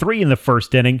 .343 in the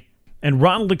first inning, and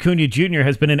Ronald Acuna Jr.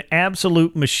 has been an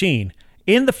absolute machine.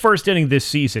 In the first inning this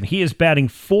season, he is batting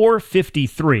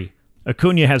 .453.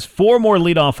 Acuna has 4 more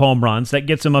leadoff home runs. That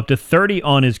gets him up to 30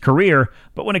 on his career.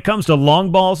 But when it comes to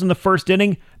long balls in the first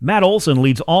inning, Matt Olson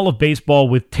leads all of baseball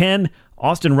with 10.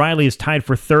 Austin Riley is tied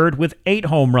for third with 8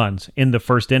 home runs in the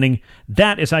first inning.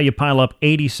 That is how you pile up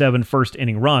 87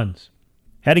 first-inning runs.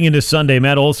 Heading into Sunday,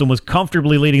 Matt Olson was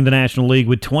comfortably leading the National League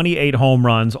with 28 home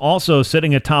runs, also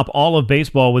sitting atop all of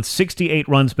baseball with 68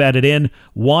 runs batted in,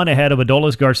 one ahead of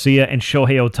Adolis Garcia and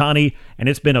Shohei Ohtani, and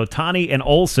it's been Ohtani and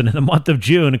Olson in the month of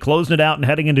June, closing it out and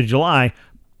heading into July,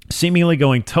 seemingly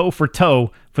going toe for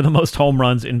toe for the most home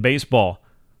runs in baseball.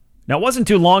 Now, it wasn't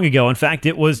too long ago, in fact,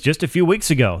 it was just a few weeks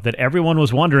ago, that everyone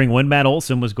was wondering when Matt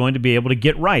Olson was going to be able to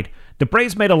get right. The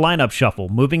Braves made a lineup shuffle,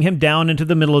 moving him down into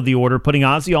the middle of the order, putting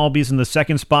Ozzie Albies in the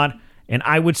second spot, and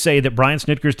I would say that Brian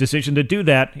Snitker's decision to do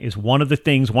that is one of the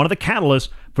catalysts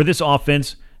for this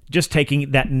offense just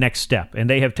taking that next step. And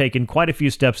they have taken quite a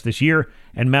few steps this year,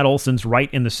 and Matt Olson's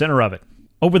right in the center of it.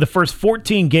 Over the first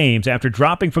 14 games, after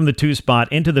dropping from the 2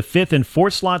 spot into the 5th and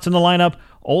 4th slots in the lineup,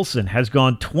 Olson has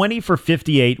gone 20 for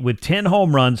 58 with 10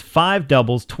 home runs, 5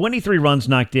 doubles, 23 runs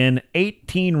knocked in,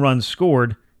 18 runs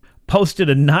scored, posted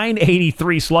a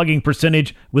 .983 slugging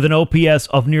percentage with an OPS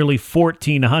of nearly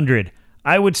 1,400.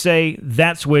 I would say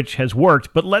that switch has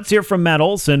worked, but let's hear from Matt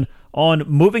Olson on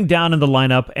moving down in the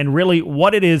lineup and really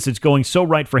what it is that's going so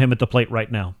right for him at the plate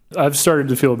right now. I've started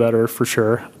to feel better for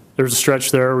sure. There's a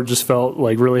stretch there where it just felt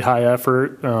like really high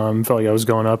effort. Felt like I was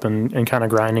going up and kind of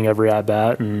grinding every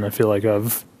at-bat, and I feel like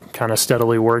I've kind of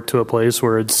steadily worked to a place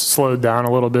where it's slowed down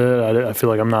a little bit. I feel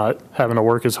like I'm not having to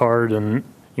work as hard and,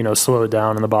 slow it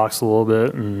down in the box a little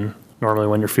bit, and normally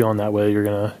when you're feeling that way, you're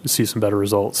going to see some better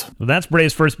results. Well, that's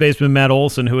Braves first baseman Matt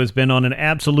Olson, who has been on an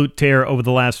absolute tear over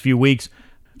the last few weeks.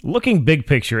 Looking big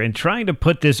picture and trying to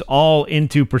put this all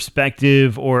into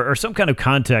perspective or some kind of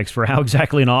context for how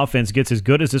exactly an offense gets as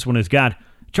good as this one has got,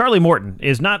 Charlie Morton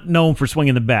is not known for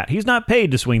swinging the bat. He's not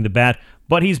paid to swing the bat,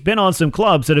 but he's been on some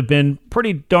clubs that have been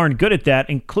pretty darn good at that,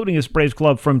 including his Braves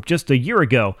club from just a year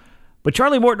ago. But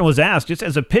Charlie Morton was asked, just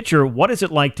as a pitcher, what is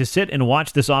it like to sit and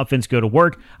watch this offense go to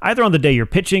work, either on the day you're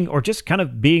pitching or just kind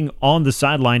of being on the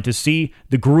sideline to see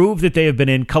the groove that they have been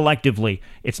in collectively.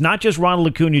 It's not just Ronald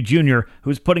Acuna Jr.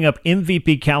 who's putting up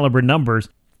MVP caliber numbers.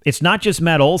 It's not just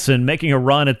Matt Olson making a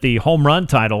run at the home run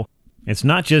title. It's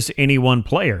not just any one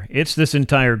player. It's this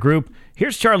entire group.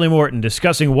 Here's Charlie Morton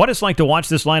discussing what it's like to watch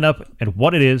this lineup and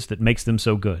what it is that makes them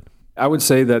so good. I would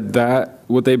say that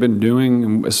what they've been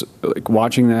doing, like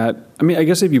watching that, I mean, I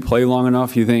guess if you play long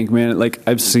enough, you think, man, like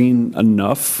I've seen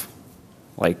enough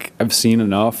Like, I've seen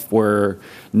enough where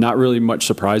not really much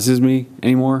surprises me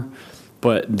anymore.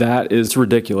 But that is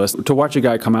ridiculous. To watch a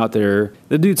guy come out there,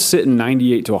 the dude's sitting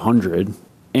 98 to 100,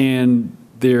 and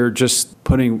they're just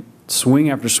putting swing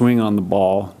after swing on the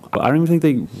ball. I don't even think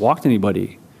they walked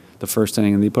anybody the first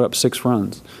inning, and they put up 6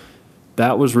 runs.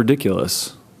 That was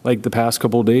ridiculous. Like, the past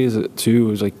couple of days, too,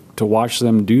 it was like to watch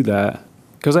them do that.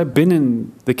 Because I've been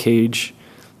in the cage,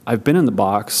 I've been in the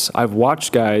box, I've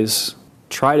watched guys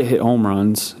try to hit home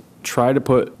runs, try to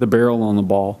put the barrel on the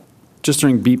ball just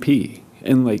during BP.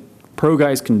 And, like, pro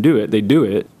guys can do it, they do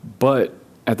it, but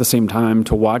at the same time,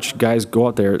 to watch guys go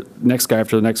out there, next guy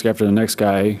after the next guy after the next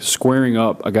guy, squaring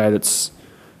up a guy that's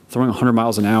throwing 100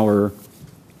 miles an hour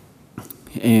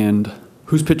and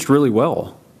who's pitched really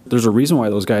well. There's a reason why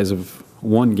those guys have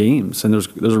won games, and there's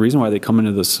a reason why they come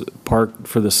into this park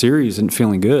for the series and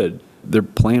feeling good. They're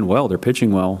playing well, they're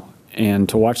pitching well, and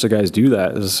to watch the guys do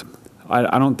that is,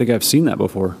 I don't think I've seen that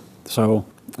before. So,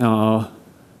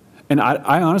 and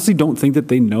I honestly don't think that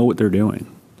they know what they're doing.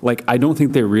 Like, I don't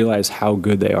think they realize how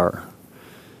good they are,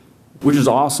 which is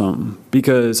awesome,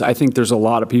 because I think there's a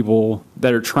lot of people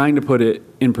that are trying to put it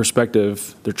in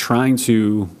perspective. They're trying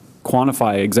to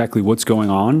quantify exactly what's going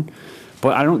on.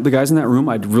 But the guys in that room,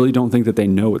 I really don't think that they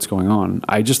know what's going on.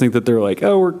 I just think that they're like,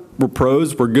 oh, we're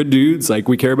pros, we're good dudes, like,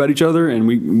 we care about each other, and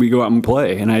we go out and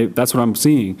play. And that's what I'm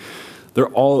seeing. They're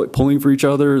all pulling for each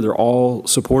other. They're all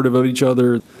supportive of each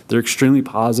other. They're extremely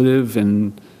positive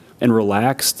and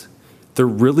relaxed. They're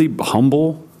really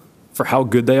humble for how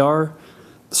good they are.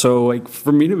 So, like,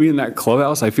 for me to be in that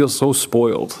clubhouse, I feel so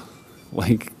spoiled.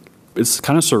 Like, it's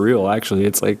kind of surreal, actually.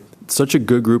 It's like such a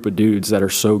good group of dudes that are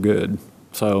so good.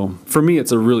 So, for me,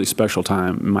 it's a really special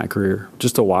time in my career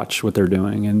just to watch what they're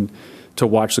doing and to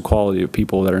watch the quality of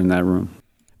people that are in that room.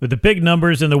 With the big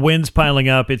numbers and the wins piling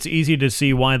up, it's easy to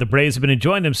see why the Braves have been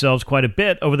enjoying themselves quite a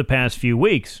bit over the past few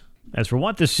weeks. As for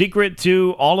what the secret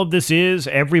to all of this is,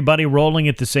 everybody rolling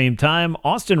at the same time,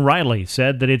 Austin Riley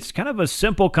said that it's kind of a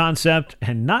simple concept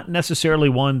and not necessarily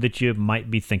one that you might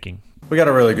be thinking. We got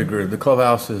a really good group. The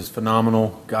clubhouse is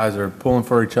phenomenal. Guys are pulling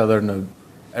for each other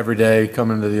every day,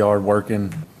 coming to the yard,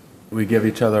 working. We give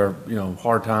each other,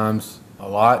 hard times a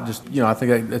lot. Just, I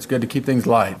think it's good to keep things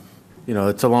light.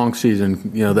 It's a long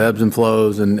season, the ebbs and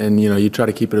flows, and you try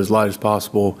to keep it as light as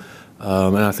possible.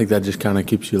 And I think that just kind of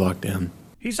keeps you locked in.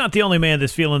 He's not the only man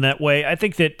that's feeling that way. I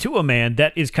think that, to a man,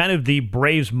 that is kind of the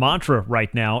Braves' mantra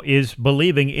right now, is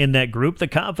believing in that group, the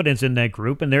confidence in that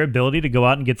group, and their ability to go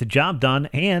out and get the job done,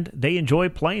 and they enjoy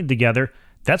playing together.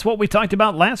 That's what we talked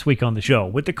about last week on the show,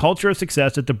 with the culture of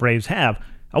success that the Braves have.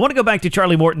 I want to go back to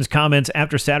Charlie Morton's comments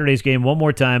after Saturday's game one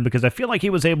more time, because I feel like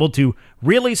he was able to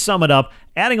really sum it up,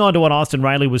 adding on to what Austin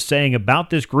Riley was saying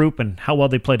about this group and how well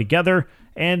they play together,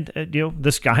 and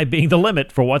the sky being the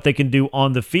limit for what they can do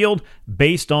on the field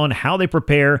based on how they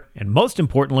prepare, and most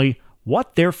importantly,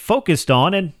 what they're focused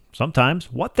on, and sometimes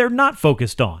what they're not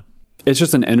focused on. It's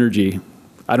just an energy.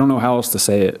 I don't know how else to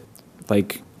say it.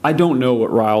 Like, I don't know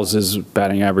what Riles'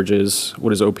 batting average is,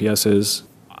 what his OPS is.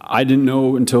 I didn't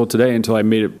know until today, until I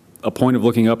made a point of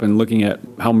looking up and looking at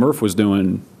how Murph was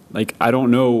doing. Like, I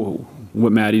don't know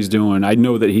what Matty's doing. I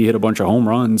know that he hit a bunch of home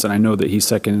runs, and I know that he's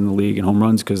second in the league in home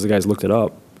runs because the guys looked it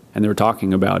up, and they were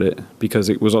talking about it because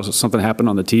it was also something happened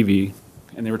on the TV,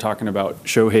 and they were talking about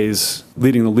Shohei's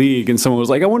leading the league, and someone was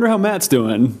like, I wonder how Matt's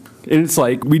doing. And it's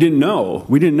like, we didn't know.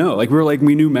 We didn't know. Like,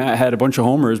 we knew Matt had a bunch of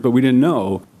homers, but we didn't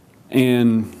know.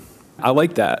 And I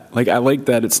like that. Like, I like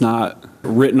that it's not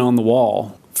written on the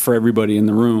wall for everybody in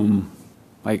the room.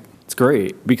 Like, it's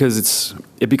great because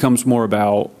it becomes more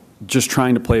about just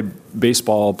trying to play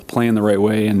baseball, playing the right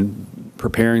way and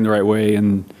preparing the right way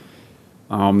and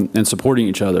supporting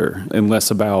each other, and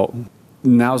less about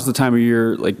now's the time of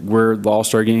year, like, we're the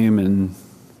All-Star game and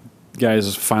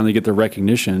guys finally get the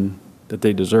recognition that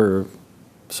they deserve.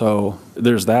 So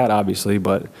there's that, obviously,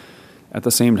 but at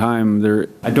the same time,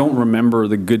 I don't remember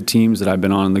the good teams that I've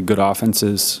been on, the good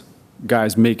offenses,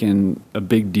 guys making a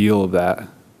big deal of that,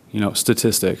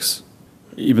 statistics,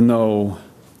 even though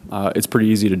it's pretty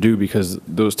easy to do because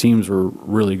those teams were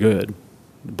really good,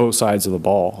 both sides of the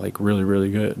ball, like really, really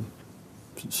good.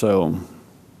 So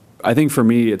I think for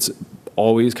me, it's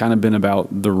always kind of been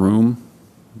about the room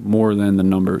more than the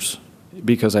numbers,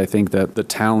 because I think that the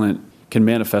talent can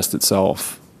manifest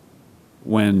itself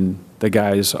when the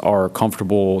guys are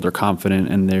comfortable, they're confident,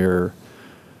 and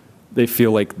they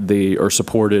feel like they are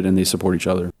supported and they support each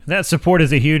other. That support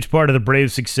is a huge part of the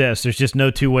Braves' success. There's just no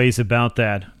two ways about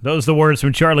that. Those are the words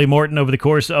from Charlie Morton over the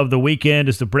course of the weekend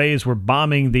as the Braves were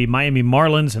bombing the Miami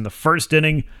Marlins in the first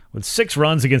inning with 6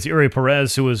 runs against Uri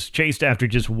Perez, who was chased after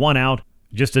just 1 out.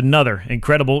 Just another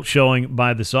incredible showing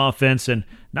by this offense, and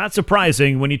not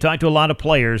surprising when you talk to a lot of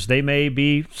players, they may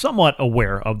be somewhat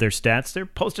aware of their stats. They're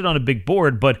posted on a big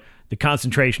board, but the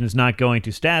concentration is not going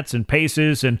to stats and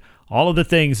paces and all of the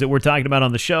things that we're talking about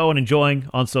on the show and enjoying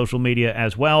on social media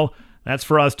as well. That's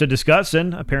for us to discuss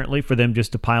and apparently for them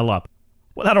just to pile up.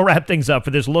 Well, that'll wrap things up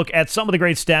for this look at some of the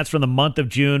great stats from the month of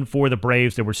June for the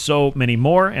Braves. There were so many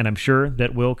more, and I'm sure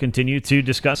that we'll continue to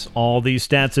discuss all these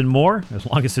stats and more as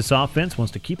long as this offense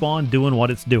wants to keep on doing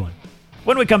what it's doing.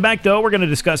 When we come back, though, we're going to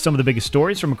discuss some of the biggest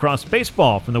stories from across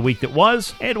baseball from the week that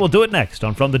was, and we'll do it next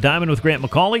on From the Diamond with Grant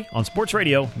McCauley on Sports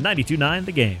Radio 92.9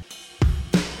 The Game.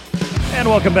 And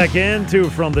welcome back in to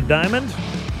From the Diamond.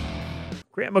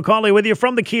 Grant McCauley with you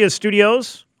from the Kia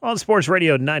Studios on Sports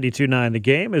Radio 92.9 The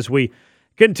Game as we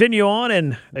continue on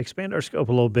and expand our scope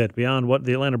a little bit beyond what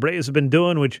the Atlanta Braves have been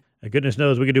doing, which, goodness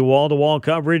knows, we can do wall-to-wall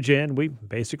coverage, and we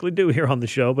basically do here on the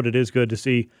show, but it is good to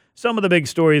see some of the big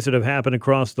stories that have happened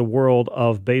across the world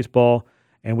of baseball,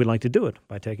 and we like to do it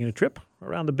by taking a trip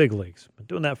around the big leagues. Been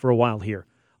doing that for a while here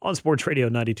on Sports Radio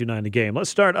 92.9 The Game. Let's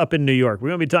start up in New York. We're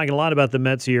going to be talking a lot about the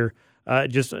Mets here,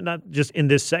 not just in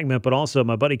this segment, but also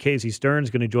my buddy Casey Stern's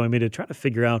going to join me to try to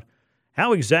figure out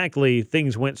how exactly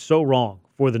things went so wrong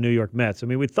for the New York Mets. I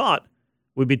mean, we thought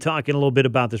we'd be talking a little bit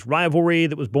about this rivalry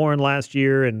that was born last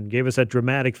year and gave us that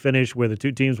dramatic finish where the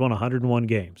two teams won 101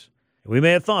 games. We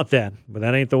may have thought that, but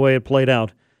that ain't the way it played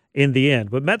out in the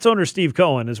end. But Mets owner Steve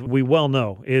Cohen, as we well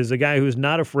know, is a guy who's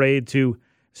not afraid to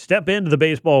step into the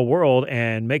baseball world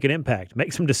and make an impact,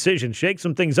 make some decisions, shake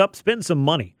some things up, spend some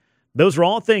money. Those are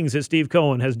all things that Steve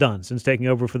Cohen has done since taking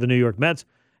over for the New York Mets.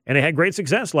 And they had great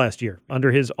success last year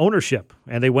under his ownership.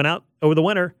 And they went out over the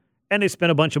winter and they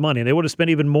spent a bunch of money. And they would have spent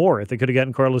even more if they could have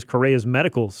gotten Carlos Correa's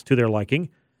medicals to their liking.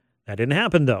 That didn't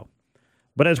happen, though.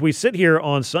 But as we sit here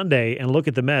on Sunday and look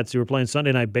at the Mets, who were playing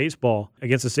Sunday Night Baseball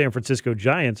against the San Francisco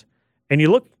Giants, and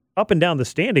you look up and down the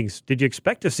standings, did you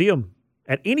expect to see them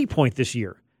at any point this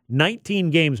year 19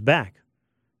 games back?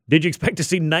 Did you expect to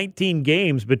see 19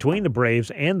 games between the Braves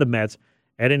and the Mets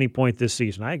at any point this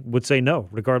season? I would say no,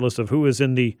 regardless of who is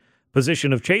in the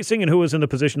position of chasing and who is in the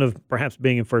position of perhaps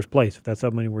being in first place, if that's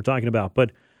something we're talking about.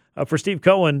 But for Steve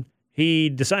Cohen, he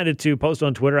decided to post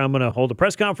on Twitter, I'm going to hold a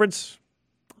press conference.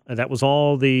 And that was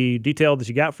all the detail that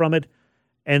you got from it.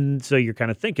 And so you're kind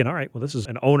of thinking, all right, well, this is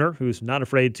an owner who's not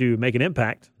afraid to make an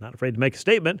impact, not afraid to make a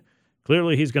statement.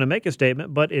 Clearly he's going to make a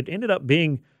statement, but it ended up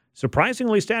being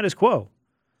surprisingly status quo.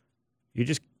 You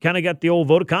just kind of got the old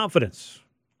vote of confidence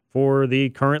for the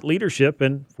current leadership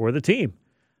and for the team.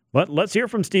 But let's hear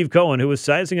from Steve Cohen, who is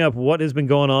sizing up what has been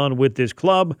going on with this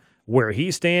club, where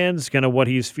he stands, kind of what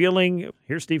he's feeling.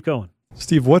 Here's Steve Cohen.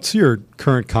 Steve, what's your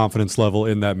current confidence level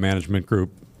in that management group,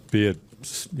 be it,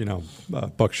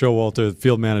 Buck Showalter,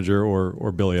 field manager,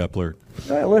 or Billy Epler?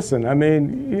 Listen, I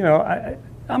mean,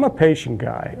 I'm a patient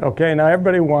guy, okay? Now,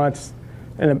 everybody wants,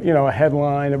 a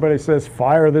headline. Everybody says,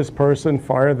 fire this person,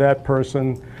 fire that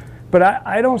person. But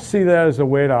I don't see that as a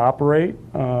way to operate.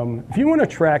 If you want to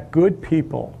attract good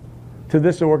people to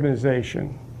this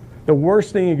organization, the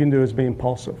worst thing you can do is be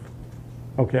impulsive,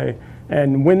 okay?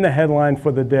 And win the headline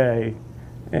for the day,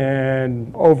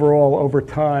 and overall, over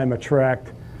time,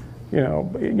 attract, you're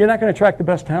not going to attract the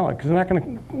best talent because they're not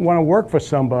going to want to work for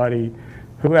somebody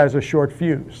who has a short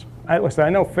fuse. Listen, I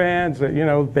know fans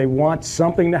that, they want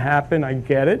something to happen. I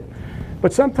get it.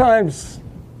 But sometimes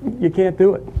you can't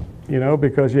do it,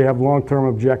 because you have long-term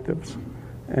objectives.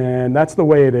 And that's the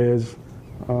way it is.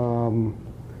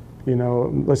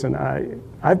 Listen,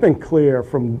 I've been clear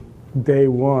from day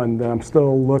one that I'm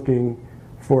still looking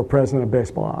for a president of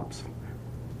baseball ops.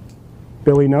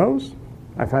 Billy knows.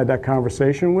 I've had that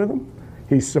conversation with him.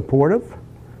 He's supportive.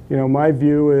 My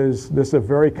view is this is a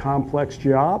very complex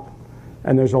job,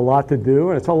 and there's a lot to do,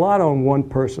 and it's a lot on one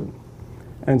person.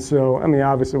 And so,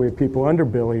 obviously we have people under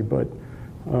Billy, but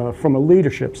from a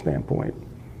leadership standpoint,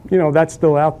 that's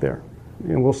still out there.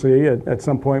 We'll see. At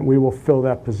some point we will fill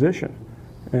that position.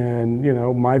 And,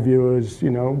 my view is,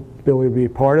 Billy will be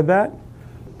part of that.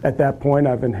 At that point,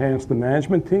 I've enhanced the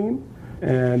management team,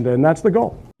 and that's the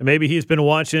goal. Maybe he's been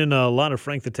watching a lot of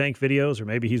Frank the Tank videos, or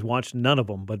maybe he's watched none of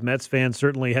them. But Mets fans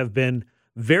certainly have been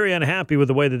very unhappy with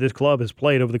the way that this club has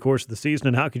played over the course of the season.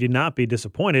 And how could you not be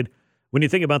disappointed when you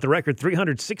think about the record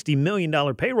 $360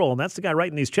 million payroll? And that's the guy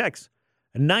writing these checks.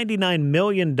 A $99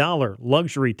 million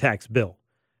luxury tax bill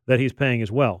that he's paying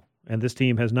as well. And this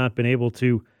team has not been able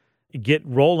to get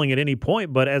rolling at any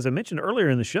point. But as I mentioned earlier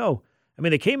in the show,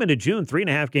 they came into June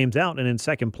 3.5 games out and in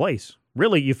second place.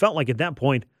 Really, you felt like at that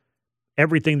point,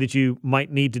 everything that you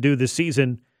might need to do this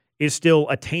season is still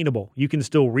attainable. You can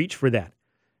still reach for that.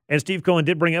 And Steve Cohen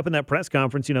did bring up in that press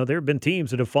conference, there have been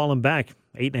teams that have fallen back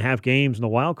 8.5 games in the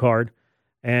wild card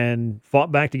and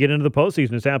fought back to get into the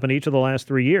postseason. It's happened each of the last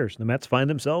 3 years. The Mets find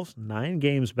themselves 9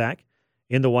 games back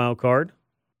in the wild card.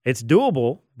 It's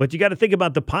doable, but you got to think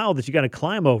about the pile that you got to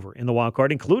climb over in the wild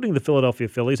card, including the Philadelphia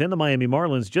Phillies and the Miami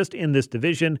Marlins just in this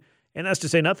division. And that's to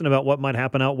say nothing about what might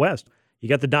happen out west. You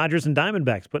got the Dodgers and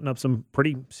Diamondbacks putting up some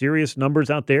pretty serious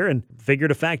numbers out there and figure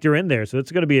to factor in there. So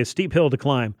it's going to be a steep hill to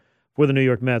climb for the New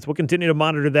York Mets. We'll continue to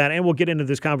monitor that, and we'll get into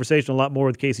this conversation a lot more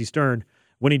with Casey Stern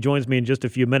when he joins me in just a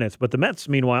few minutes. But the Mets,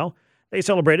 meanwhile, they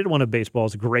celebrated one of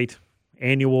baseball's great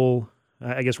annual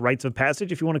rites of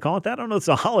passage, if you want to call it that. I don't know if it's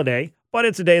a holiday, but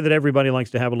it's a day that everybody likes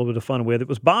to have a little bit of fun with. It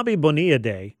was Bobby Bonilla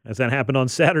Day, as that happened on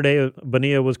Saturday.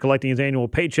 Bonilla was collecting his annual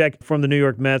paycheck from the New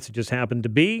York Mets. It just happened to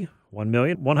be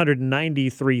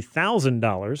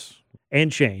 $1,193,000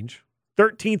 and change.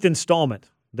 13th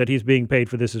installment that he's being paid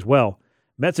for this as well.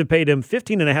 Mets have paid him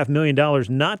 $15.5 million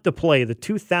not to play the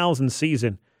 2000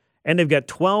 season, and they've got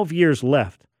 12 years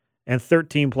left and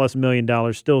 $13+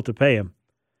 million still to pay him.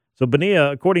 So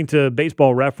Bonilla, according to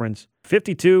Baseball Reference,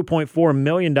 $52.4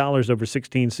 million over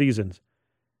 16 seasons.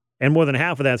 And more than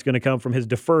half of that's going to come from his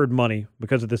deferred money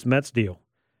because of this Mets deal.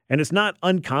 And it's not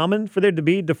uncommon for there to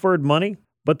be deferred money,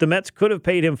 but the Mets could have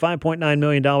paid him $5.9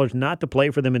 million not to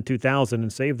play for them in 2000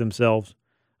 and save themselves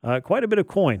quite a bit of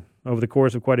coin over the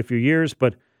course of quite a few years.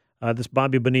 But this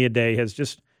Bobby Bonilla Day has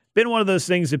just been one of those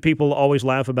things that people always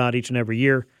laugh about each and every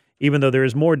year, even though there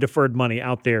is more deferred money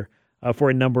out there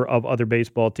for a number of other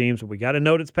baseball teams. We got to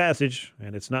note its passage,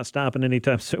 and it's not stopping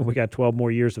anytime soon. We got 12 more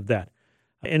years of that.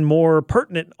 In more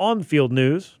pertinent on-field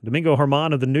news, Domingo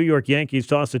Germán of the New York Yankees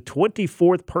tossed a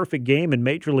 24th perfect game in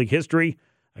Major League history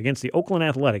against the Oakland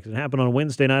Athletics. It happened on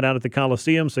Wednesday night out at the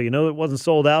Coliseum, so you know it wasn't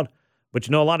sold out, but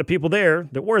you know a lot of people there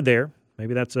that were there.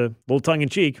 Maybe that's a little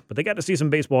tongue-in-cheek, but they got to see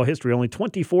some baseball history. Only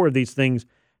 24 of these things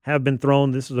have been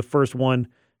thrown. This is the first one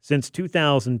since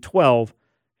 2012.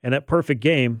 And that perfect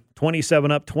game, 27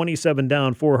 up, 27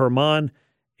 down for Germán,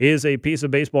 is a piece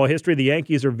of baseball history the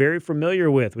Yankees are very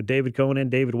familiar with David Cohn and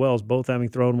David Wells both having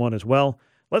thrown one as well.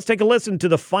 Let's take a listen to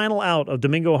the final out of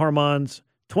Domingo Germán's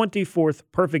 24th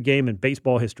perfect game in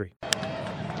baseball history.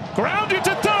 Grounded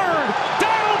to third.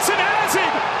 Donaldson has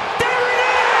it. There it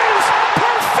is.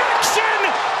 Perfection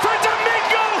for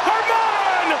Domingo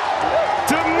Germán.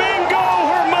 Domingo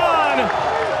Germán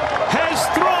has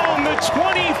thrown the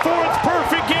 24th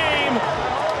perfect game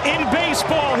in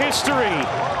baseball history.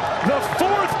 The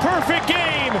 4th perfect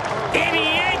game in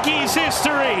Yankees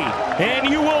history. And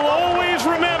you will always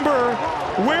remember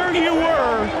where you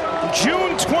were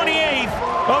June 28th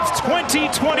of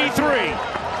 2023.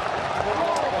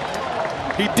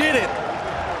 He did it.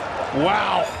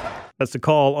 Wow. That's the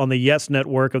call on the Yes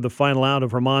Network of the final out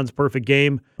of Germán's perfect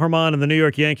game. Germán and the New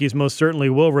York Yankees most certainly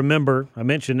will remember. I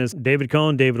mentioned is David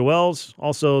Cohn, David Wells,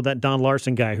 also that Don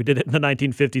Larson guy who did it in the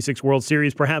 1956 World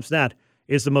Series. Perhaps that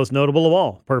is the most notable of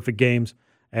all perfect games,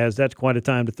 as that's quite a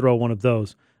time to throw one of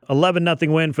those.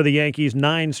 11-0 win for the Yankees,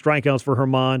 9 strikeouts for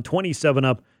Germán, 27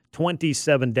 up,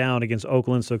 27 down against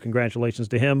Oakland. So congratulations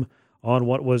to him on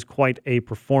what was quite a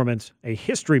performance, a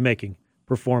history-making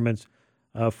performance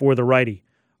for the righty.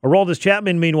 Aroldis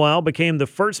Chapman, meanwhile, became the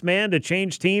first man to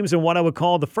change teams in what I would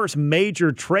call the first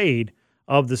major trade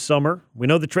of the summer. We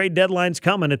know the trade deadline's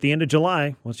coming at the end of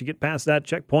July. Once you get past that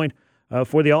checkpoint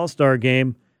for the All-Star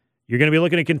game, you're going to be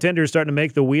looking at contenders starting to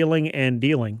make the wheeling and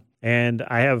dealing. And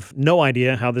I have no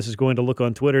idea how this is going to look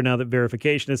on Twitter now that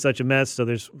verification is such a mess. So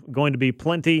there's going to be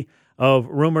plenty of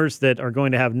rumors that are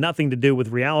going to have nothing to do with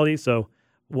reality. So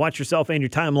watch yourself and your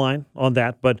timeline on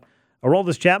that. But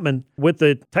Aroldis Chapman with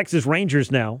the Texas Rangers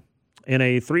now in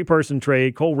a 3-person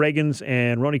trade. Cole Reagans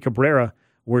and Ronny Cabrera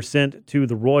were sent to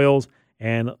the Royals.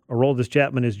 And Aroldis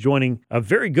Chapman is joining a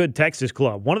very good Texas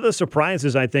club. One of the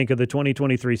surprises, I think, of the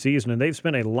 2023 season, and they've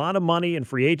spent a lot of money in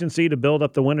free agency to build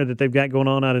up the winter that they've got going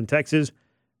on out in Texas,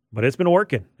 but it's been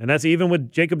working. And that's even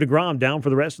with Jacob deGrom down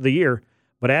for the rest of the year.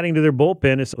 But adding to their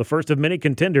bullpen is the first of many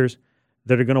contenders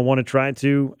that are going to want to try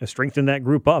to strengthen that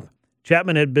group up.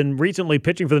 Chapman had been recently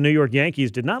pitching for the New York Yankees,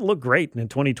 did not look great in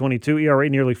 2022. ERA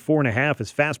nearly 4.5.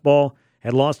 His fastball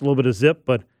had lost a little bit of zip,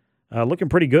 but looking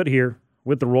pretty good here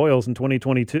with the Royals in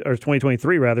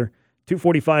 2023 rather.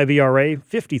 2.45 ERA,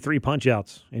 53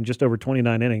 punch-outs in just over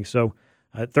 29 innings. So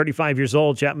at 35 years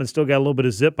old, Chapman still got a little bit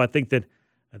of zip. I think that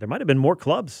there might have been more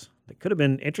clubs that could have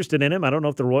been interested in him. I don't know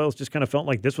if the Royals just kind of felt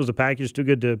like this was a package too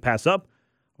good to pass up,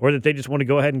 or that they just want to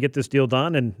go ahead and get this deal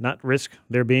done and not risk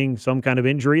there being some kind of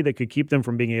injury that could keep them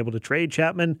from being able to trade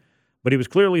Chapman. But he was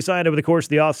clearly signed over the course of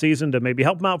the offseason to maybe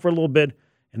help him out for a little bit,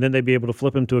 and then they'd be able to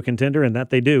flip him to a contender, and that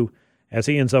they do, as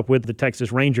he ends up with the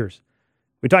Texas Rangers.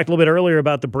 We talked a little bit earlier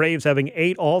about the Braves having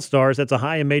 8 All-Stars. That's a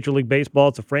high in Major League Baseball.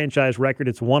 It's a franchise record.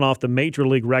 It's one off the Major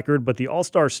League record. But the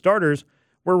All-Star starters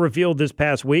were revealed this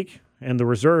past week, and the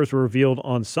reserves were revealed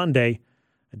on Sunday.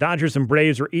 The Dodgers and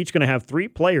Braves are each going to have 3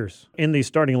 players in the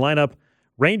starting lineup.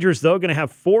 Rangers, though, going to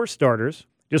have 4 starters.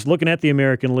 Just looking at the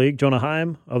American League, Jonah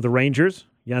Heim of the Rangers,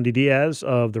 Yandy Diaz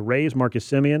of the Rays, Marcus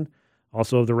Semien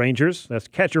also of the Rangers. That's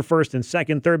catcher first and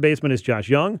second. Third baseman is Josh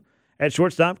Young. At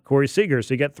shortstop, Corey Seager.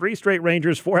 So you got 3 straight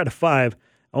Rangers, 4 out of 5.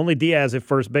 Only Diaz at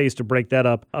first base to break that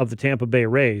up of the Tampa Bay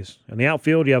Rays. In the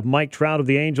outfield, you have Mike Trout of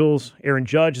the Angels. Aaron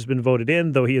Judge has been voted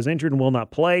in, though he is injured and will not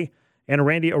play. And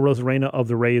Randy Arozarena of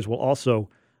the Rays will also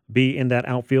be in that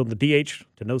outfield. The DH,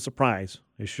 to no surprise,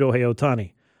 is Shohei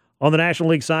Ohtani. On the National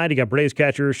League side, you got Braves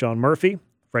catcher Sean Murphy.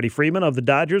 Freddie Freeman of the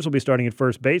Dodgers will be starting at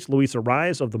first base. Luis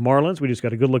Arraez of the Marlins. We just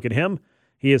got a good look at him.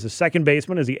 He is a second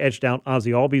baseman as he edged out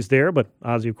Ozzie Albies there, but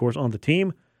Ozzie, of course, on the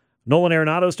team. Nolan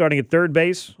Arenado starting at third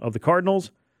base of the Cardinals.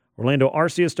 Orlando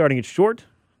Arcia starting at short.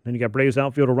 Then you got Braves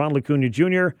outfielder Ronald Acuna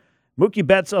Jr., Mookie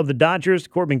Betts of the Dodgers,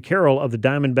 Corbin Carroll of the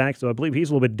Diamondbacks, so I believe he's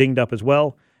a little bit dinged up as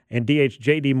well, and DH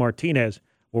J.D. Martinez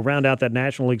will round out that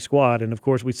National League squad. And, of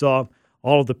course, we saw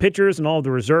all of the pitchers and all of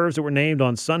the reserves that were named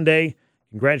on Sunday.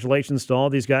 Congratulations to all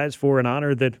these guys for an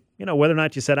honor that, whether or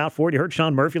not you set out for it. You heard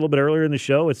Sean Murphy a little bit earlier in the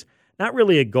show. It's not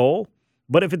really a goal,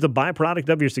 but if it's a byproduct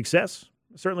of your success,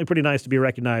 it's certainly pretty nice to be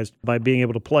recognized by being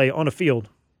able to play on a field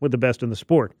with the best in the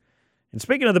sport. And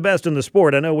speaking of the best in the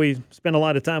sport, I know we spend a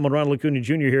lot of time on Ronald Acuna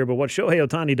Jr. here, but what Shohei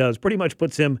Ohtani does pretty much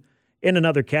puts him in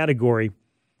another category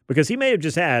because he may have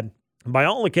just had, by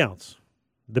all accounts,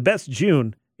 the best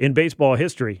June in baseball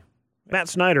history. Matt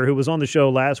Snyder, who was on the show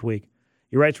last week,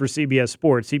 he writes for CBS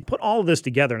Sports. He put all of this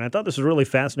together, and I thought this was a really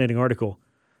fascinating article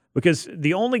because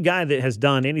the only guy that has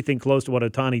done anything close to what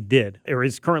Ohtani did, or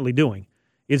is currently doing,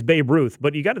 is Babe Ruth.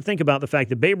 But you got to think about the fact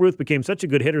that Babe Ruth became such a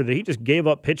good hitter that he just gave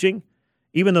up pitching,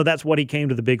 even though that's what he came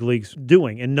to the big leagues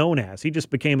doing and known as. He just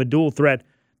became a dual threat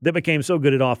that became so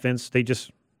good at offense, they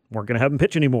just weren't going to have him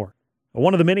pitch anymore.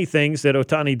 One of the many things that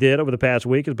Ohtani did over the past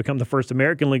week is become the first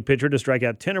American League pitcher to strike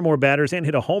out 10 or more batters and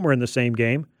hit a homer in the same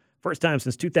game. First time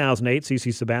since 2008.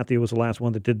 CC Sabathia was the last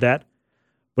one that did that.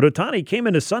 But Ohtani came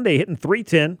into Sunday hitting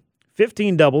 .310,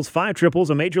 15 doubles, 5 triples,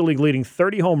 a major league leading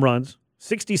 30 home runs,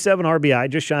 67 RBI,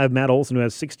 just shy of Matt Olson, who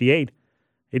has 68.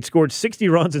 He'd scored 60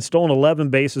 runs and stolen 11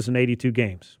 bases in 82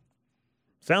 games.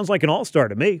 Sounds like an all-star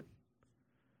to me.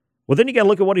 Well, then you got to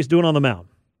look at what he's doing on the mound.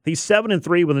 He's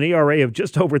 7-3 with an ERA of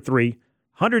just over 3,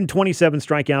 127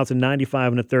 strikeouts in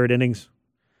 95 and a third innings,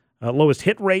 lowest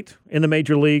hit rate in the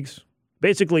major leagues.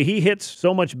 Basically, he hits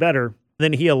so much better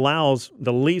than he allows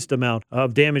the least amount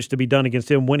of damage to be done against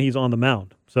him when he's on the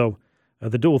mound. So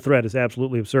the dual threat is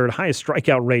absolutely absurd. Highest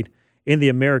strikeout rate in the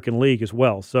American League as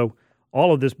well. So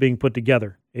all of this being put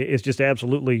together is just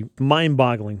absolutely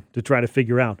mind-boggling to try to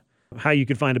figure out how you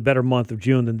could find a better month of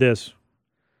June than this.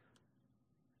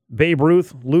 Babe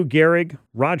Ruth, Lou Gehrig,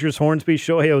 Rogers Hornsby,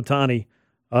 Shohei Ohtani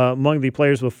among the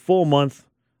players with a full month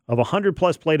of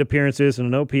 100-plus plate appearances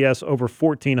and an OPS over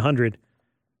 1,400.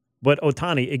 But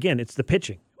Ohtani, again, it's the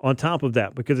pitching on top of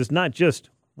that because it's not just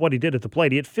what he did at the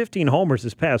plate. He hit 15 homers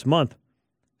this past month.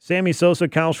 Sammy Sosa,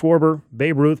 Kyle Schwarber,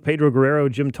 Babe Ruth, Pedro Guerrero,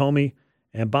 Jim Thome,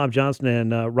 and Bob Johnson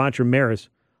and Roger Maris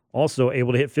also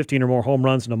able to hit 15 or more home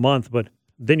runs in a month. But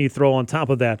then you throw on top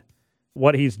of that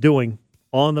what he's doing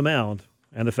on the mound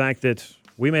and the fact that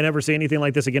we may never see anything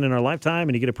like this again in our lifetime,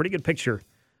 and you get a pretty good picture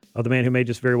of the man who may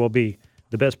just very well be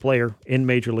the best player in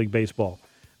Major League Baseball.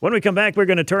 When we come back, we're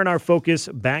going to turn our focus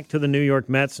back to the New York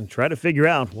Mets and try to figure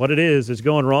out what it is that's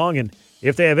going wrong and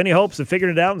if they have any hopes of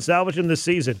figuring it out and salvaging this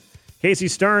season. Casey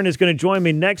Stern is going to join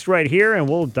me next right here, and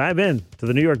we'll dive in to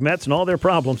the New York Mets and all their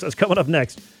problems. That's coming up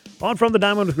next on From the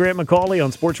Diamond with Grant McCauley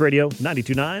on Sports Radio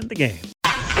 92.9 The Game.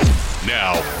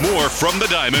 Now, more From the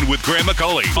Diamond with Grant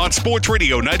McCauley on Sports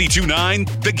Radio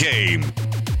 92.9 The Game.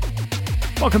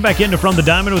 Welcome back into From the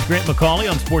Diamond with Grant McCauley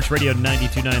on Sports Radio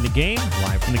 92.9 The Game,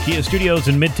 live from the Kia Studios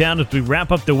in Midtown as we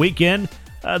wrap up the weekend.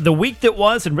 The week that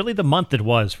was, and really the month that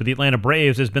was, for the Atlanta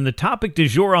Braves has been the topic du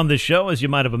jour on this show, as you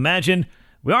might have imagined.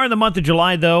 We are in the month of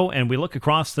July, though, and we look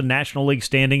across the National League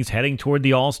standings heading toward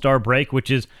the All-Star break,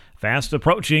 which is fast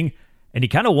approaching. And you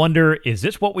kind of wonder, is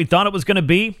this what we thought it was going to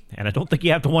be? And I don't think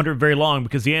you have to wonder very long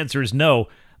because the answer is no.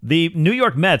 The New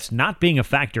York Mets not being a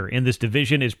factor in this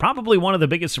division is probably one of the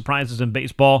biggest surprises in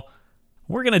baseball.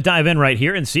 We're going to dive in right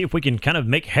here and see if we can kind of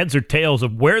make heads or tails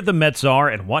of where the Mets are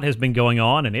and what has been going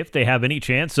on and if they have any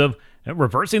chance of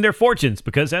reversing their fortunes.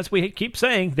 Because as we keep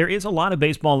saying, there is a lot of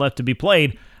baseball left to be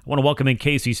played. I want to welcome in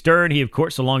Casey Stern. He, of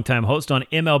course, is a longtime host on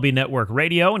MLB Network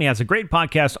Radio, and he has a great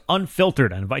podcast,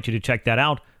 Unfiltered. I invite you to check that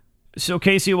out. So,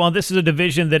 Casey, while this is a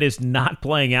division that is not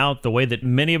playing out the way that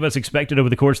many of us expected over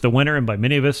the course of the winter, and by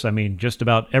many of us, I mean just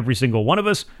about every single one of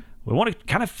us, we want to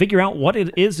kind of figure out what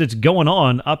it is that's going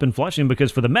on up in Flushing,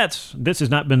 because for the Mets, this has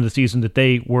not been the season that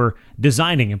they were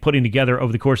designing and putting together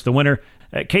over the course of the winter.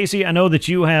 Casey, I know that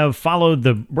you have followed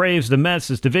the Braves, the Mets,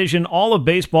 this division, all of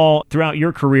baseball throughout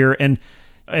your career, and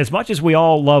as much as we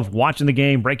all love watching the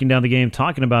game, breaking down the game,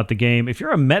 talking about the game, if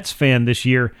you're a Mets fan this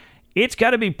year, it's got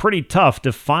to be pretty tough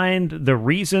to find the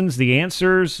reasons, the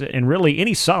answers, and really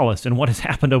any solace in what has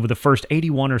happened over the first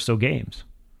 81 or so games.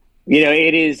 You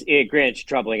know, Grant, it's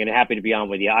troubling, and I'm happy to be on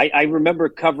with you. I remember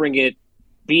covering it,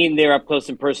 being there up close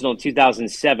and personal in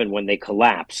 2007 when they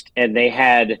collapsed, and they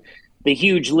had the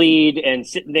huge lead and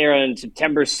sitting there on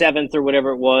September 7th or whatever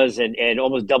it was, and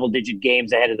almost double-digit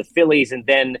games ahead of the Phillies, and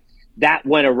then that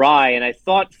went awry. And I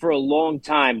thought for a long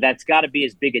time that's got to be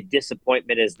as big a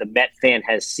disappointment as the Met fan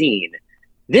has seen.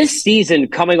 This season,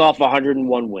 coming off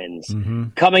 101 wins,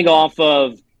 coming off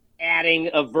of adding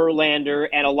a Verlander,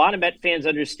 and a lot of Met fans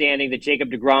understanding that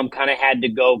Jacob deGrom kind of had to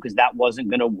go because that wasn't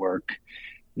going to work.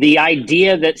 The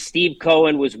idea that Steve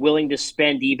Cohen was willing to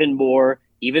spend even more,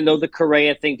 even though the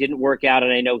Correa thing didn't work out,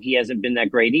 and I know he hasn't been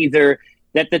that great either,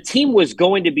 that the team was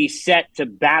going to be set to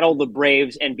battle the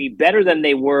Braves and be better than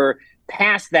they were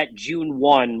past that June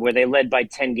 1 where they led by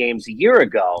 10 games a year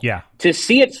ago. Yeah. To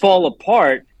see it fall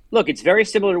apart, look, it's very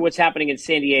similar to what's happening in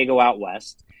San Diego out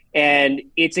west, and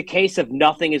it's a case of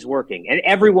nothing is working, and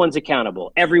everyone's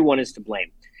accountable. Everyone is to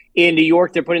blame. In New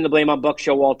York, they're putting the blame on Buck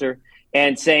Showalter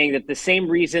and saying that the same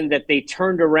reason that they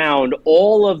turned around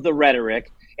all of the rhetoric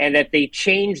and that they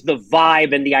changed the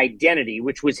vibe and the identity,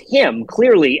 which was him,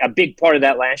 clearly a big part of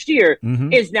that last year,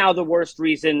 is now the worst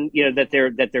reason, that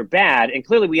they're bad. And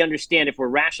clearly we understand, if we're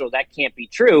rational, that can't be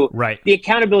true. Right. The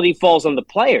accountability falls on the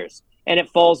players, and it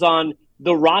falls on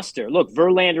the roster. Look,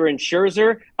 Verlander and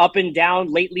Scherzer, up and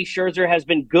down. Lately, Scherzer has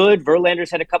been good. Verlander's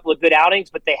had a couple of good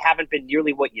outings, but they haven't been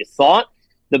nearly what you thought.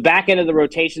 The back end of the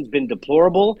rotation's been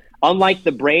deplorable. Unlike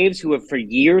the Braves, who have for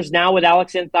years now with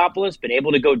Alex Anthopoulos been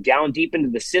able to go down deep into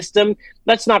the system,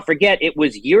 let's not forget it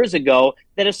was years ago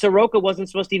that a Soroka wasn't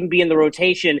supposed to even be in the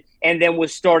rotation and then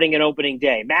was starting an opening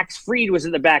day. Max Fried was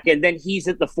in the back end, then he's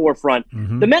at the forefront.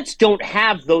 The Mets don't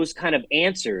have those kind of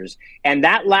answers, and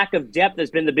that lack of depth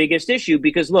has been the biggest issue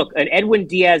because, look, an Edwin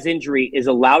Diaz injury is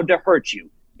allowed to hurt you.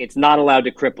 It's not allowed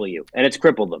to cripple you, and it's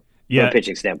crippled them. From a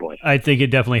pitching standpoint. I think it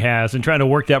definitely has. And trying to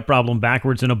work that problem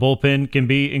backwards in a bullpen can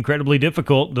be incredibly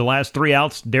difficult. The last 3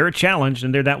 outs, they're a challenge,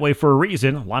 and they're that way for a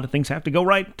reason. A lot of things have to go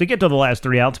right to get to the last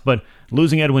 3 outs, but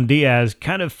losing Edwin Diaz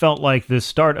kind of felt like the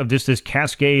start of this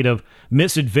cascade of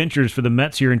misadventures for the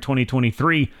Mets here in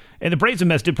 2023. And the Braves and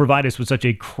Mets did provide us with such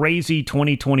a crazy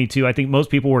 2022. I think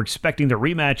most people were expecting the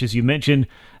rematch, as you mentioned,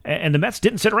 and the Mets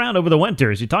didn't sit around over the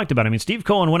winter, as you talked about. I mean, Steve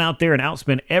Cohen went out there and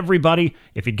outspent everybody.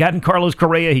 If he'd gotten Carlos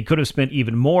Correa, he could have spent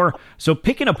even more. So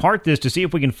picking apart this to see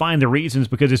if we can find the reasons,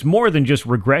 because it's more than just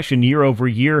regression year over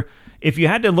year. If you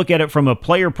had to look at it from a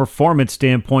player performance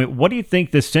standpoint, what do you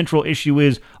think the central issue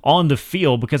is on the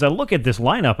field? Because I look at this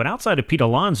lineup, and outside of Pete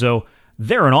Alonso,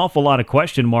 there are an awful lot of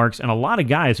question marks and a lot of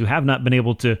guys who have not been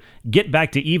able to get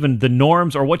back to even the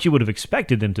norms or what you would have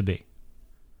expected them to be.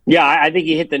 Yeah, I think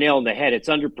you hit the nail on the head. It's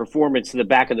underperformance to the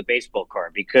back of the baseball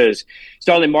card because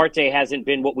Starling Marte hasn't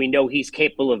been what we know he's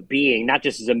capable of being, not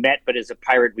just as a Met, but as a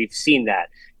Pirate. We've seen that.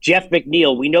 Jeff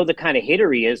McNeil, we know the kind of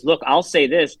hitter he is. Look, I'll say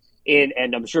this, and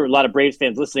I'm sure a lot of Braves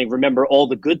fans listening remember all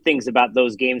the good things about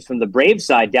those games from the Braves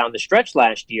side down the stretch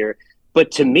last year. But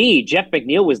to me, Jeff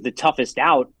McNeil was the toughest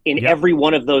out in every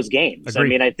one of those games.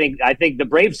 Agreed. I mean, I think the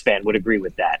Braves fan would agree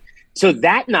with that. So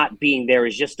that not being there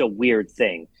is just a weird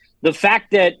thing. The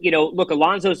fact that, look,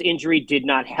 Alonso's injury did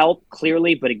not help,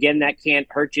 clearly, but again, that can't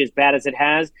hurt you as bad as it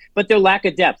has. But their lack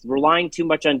of depth, relying too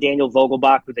much on Daniel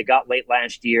Vogelbach, who they got late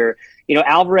last year.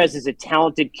 Alvarez is a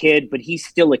talented kid, but he's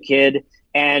still a kid.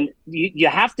 And you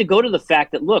have to go to the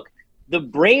fact that, look, the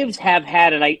Braves have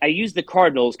had, and I use the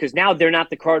Cardinals because now they're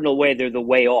not the Cardinal way, they're the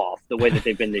way off, the way that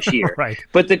they've been this year. Right.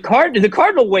 But the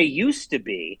Cardinal way used to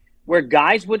be where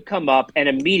guys would come up and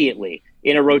immediately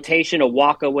in a rotation, a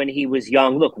Waka when he was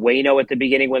young. Look, Waino at the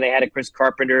beginning when they had a Chris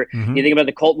Carpenter. You think about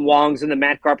the Colton Wongs and the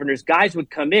Matt Carpenters. Guys would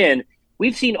come in.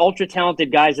 We've seen ultra-talented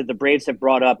guys that the Braves have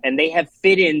brought up, and they have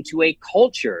fit into a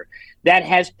culture that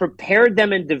has prepared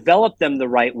them and developed them the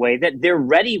right way, that they're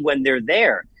ready when they're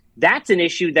there. That's an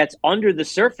issue that's under the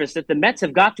surface that the Mets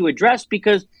have got to address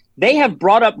because they have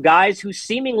brought up guys who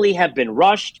seemingly have been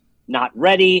rushed, not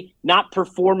ready, not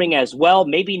performing as well,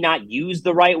 maybe not used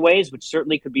the right ways, which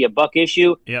certainly could be a Buck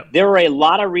issue. Yep. There are a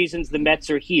lot of reasons the Mets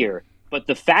are here, but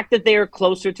the fact that they are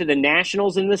closer to the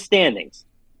Nationals in the standings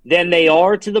than they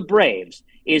are to the Braves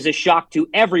is a shock to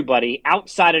everybody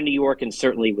outside of New York and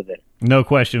certainly within. No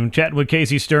question. I'm chatting with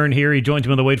Casey Stern here. He joins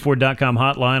me on the WadeFord.com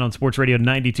hotline on Sports Radio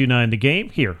 92.9 The Game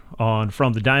here on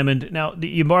From the Diamond. Now,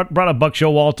 you brought up Buck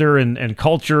Showalter and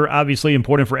culture, obviously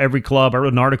important for every club. I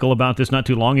wrote an article about this not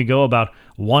too long ago about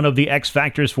one of the X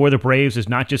factors for the Braves is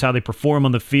not just how they perform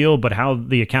on the field, but how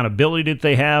the accountability that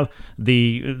they have,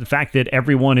 the fact that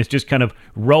everyone is just kind of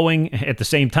rowing at the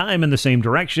same time in the same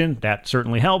direction. That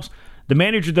certainly helps. The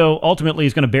manager, though, ultimately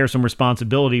is going to bear some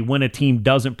responsibility when a team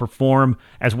doesn't perform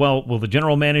as well. Will the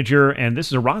general manager, and this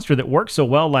is a roster that worked so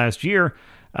well last year,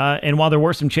 and while there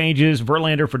were some changes,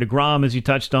 Verlander for DeGrom, as you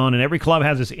touched on, and every club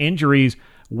has its injuries,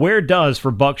 where does,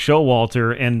 for Buck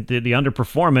Showalter and the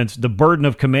underperformance, the burden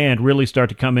of command really start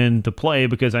to come into play?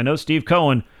 Because I know Steve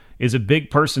Cohen is a big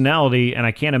personality, and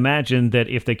I can't imagine that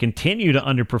if they continue to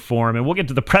underperform, and we'll get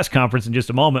to the press conference in just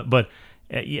a moment, but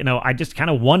I just kind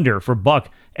of wonder for Buck,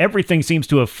 everything seems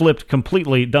to have flipped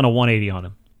completely, done a 180 on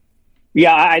him.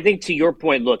 Yeah, I think to your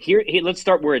point, look, here let's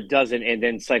start where it doesn't and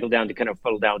then cycle down to kind of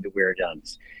funnel down to where it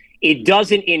does. It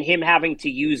doesn't in him having to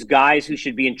use guys who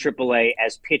should be in AAA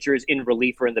as pitchers in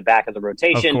relief or in the back of the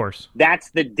rotation. Of course.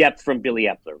 That's the depth from Billy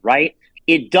Epler, right?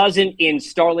 It doesn't in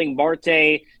Starling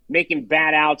Marte making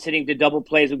bad outs, hitting to double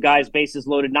plays with guys bases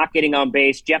loaded, not getting on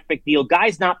base, Jeff McNeil,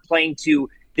 guys not playing to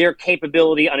their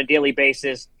capability on a daily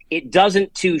basis. It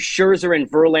doesn't to Scherzer and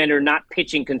Verlander not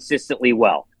pitching consistently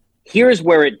well. Here's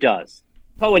where it does.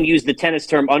 Cohen used the tennis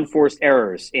term unforced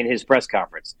errors in his press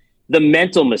conference. The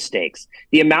mental mistakes,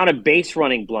 the amount of base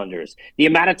running blunders, the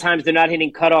amount of times they're not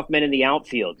hitting cutoff men in the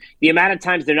outfield, the amount of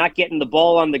times they're not getting the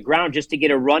ball on the ground just to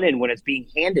get a run in when it's being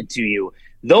handed to you.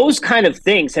 Those kind of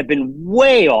things have been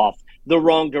way off the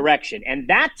wrong direction. And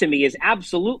that to me is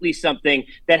absolutely something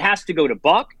that has to go to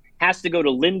Buck, has to go to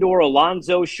Lindor,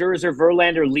 Alonso, Scherzer,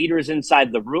 Verlander, leaders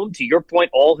inside the room, to your point,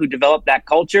 all who developed that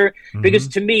culture. Mm-hmm. Because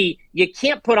to me, you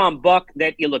can't put on Buck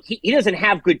that, he doesn't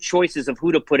have good choices of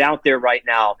who to put out there right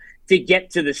now to get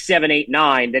to the 7, 8,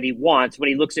 9 that he wants when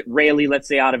he looks at Raley, let's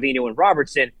say Ottavino and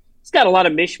Robertson. He's got a lot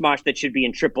of mishmash that should be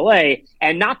in AAA,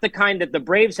 and not the kind that the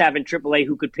Braves have in AAA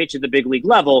who could pitch at the big league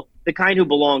level, the kind who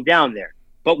belong down there.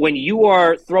 But when you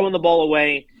are throwing the ball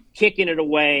away, kicking it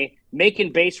away,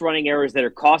 making base running errors that are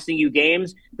costing you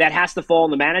games, that has to fall on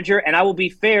the manager. And I will be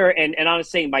fair and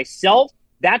honest saying myself,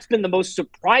 that's been the most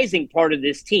surprising part of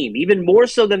this team, even more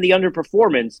so than the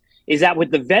underperformance, is that with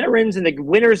the veterans and the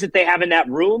winners that they have in that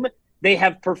room, they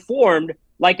have performed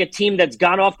like a team that's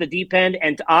gone off the deep end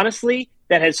and honestly,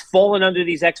 that has fallen under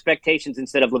these expectations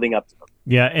instead of living up to them.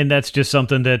 Yeah, and that's just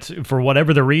something that, for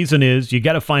whatever the reason is, you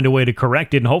got to find a way to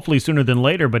correct it, and hopefully sooner than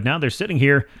later. But now they're sitting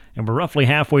here, and we're roughly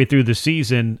halfway through the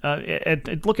season.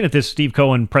 Looking at this Steve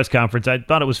Cohen press conference, I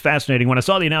thought it was fascinating. When I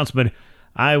saw the announcement,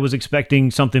 I was expecting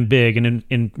something big, and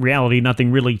in reality,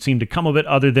 nothing really seemed to come of it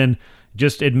other than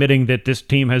just admitting that this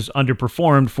team has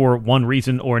underperformed for one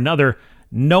reason or another.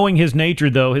 Knowing his nature,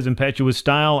 though, his impetuous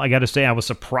style, I got to say I was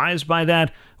surprised by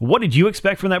that. What did you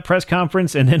expect from that press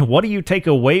conference? And then what do you take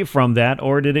away from that?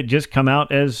 Or did it just come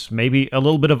out as maybe a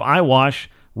little bit of eyewash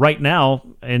right now?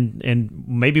 And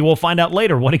maybe we'll find out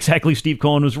later what exactly Steve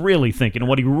Cohen was really thinking and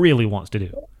what he really wants to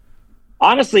do.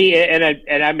 Honestly,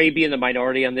 and I may be in the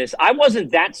minority on this, I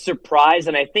wasn't that surprised,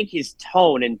 and I think his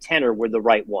tone and tenor were the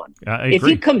right one. If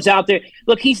he comes out there,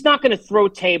 look, he's not going to throw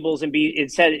tables and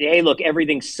said, hey, look,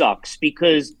 everything sucks,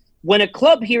 because when a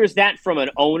club hears that from an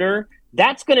owner,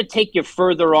 that's going to take you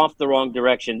further off the wrong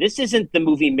direction. This isn't the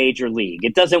movie Major League.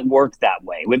 It doesn't work that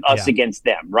way with us against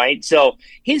them, right? So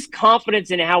his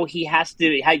confidence in how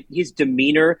his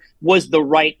demeanor was the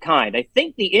right kind. I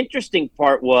think the interesting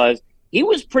part was, he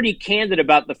was pretty candid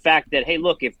about the fact that, hey,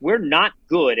 look, if we're not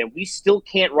good and we still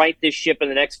can't right this ship in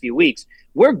the next few weeks,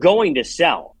 we're going to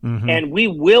sell. Mm-hmm. And we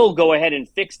will go ahead and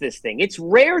fix this thing. It's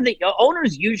rare that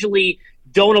owners usually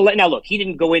don't now, look, he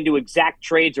didn't go into exact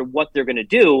trades or what they're going to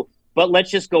do, but let's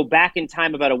just go back in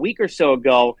time about a week or so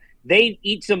ago. They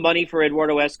eat some money for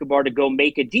Eduardo Escobar to go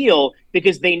make a deal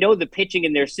because they know the pitching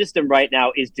in their system right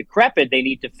now is decrepit. They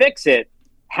need to fix it.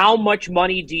 How much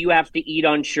money do you have to eat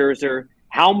on Scherzer?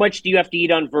 How much do you have to eat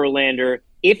on Verlander?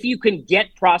 If you can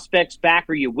get prospects back,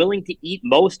 are you willing to eat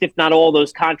most, if not all,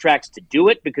 those contracts to do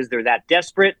it because they're that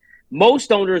desperate?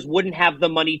 Most owners wouldn't have the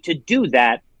money to do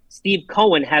that. Steve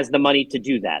Cohen has the money to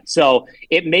do that. So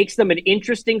it makes them an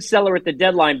interesting seller at the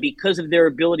deadline because of their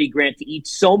ability, Grant, to eat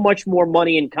so much more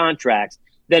money in contracts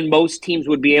than most teams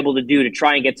would be able to do to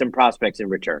try and get some prospects in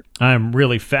return. I'm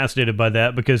really fascinated by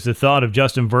that because the thought of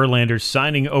Justin Verlander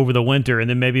signing over the winter and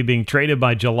then maybe being traded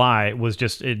by July was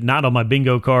just not on my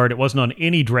bingo card. It wasn't on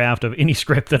any draft of any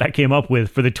script that I came up with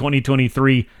for the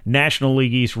 2023 National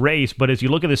League East race. But as you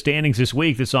look at the standings this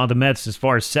week, that saw the Mets as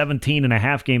far as 17 and a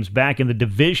half games back in the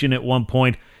division at one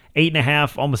point,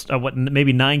 8.5, almost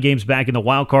maybe 9 games back in the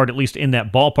wild card, at least in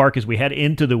that ballpark as we head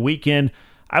into the weekend.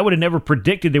 I would have never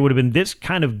predicted there would have been this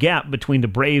kind of gap between the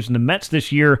Braves and the Mets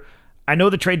this year. I know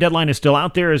the trade deadline is still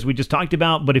out there, as we just talked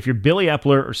about, but if you're Billy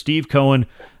Epler or Steve Cohen,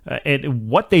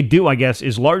 what they do, I guess,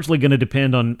 is largely going to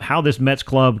depend on how this Mets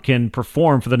club can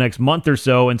perform for the next month or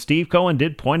so, and Steve Cohen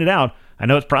did point it out. I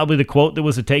know it's probably the quote that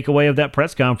was a takeaway of that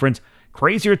press conference.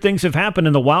 Crazier things have happened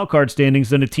in the wild card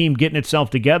standings than a team getting itself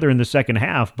together in the second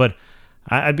half, but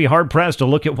I'd be hard-pressed to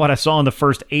look at what I saw in the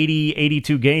first 80,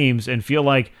 82 games and feel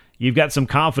like you've got some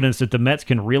confidence that the Mets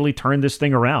can really turn this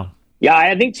thing around. Yeah,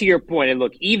 I think to your point, and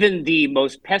look, even the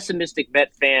most pessimistic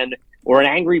Met fan or an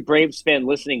angry Braves fan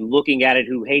listening, looking at it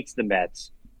who hates the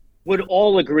Mets, would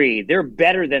all agree they're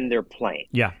better than they're playing.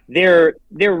 Yeah. Their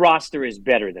roster is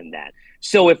better than that.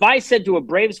 So if I said to a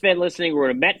Braves fan listening or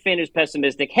a Met fan who's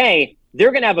pessimistic, hey,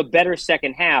 they're going to have a better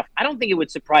second half, I don't think it would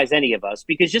surprise any of us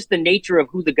because just the nature of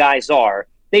who the guys are,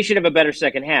 they should have a better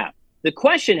second half. The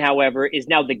question, however, is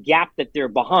now the gap that they're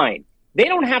behind. They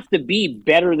don't have to be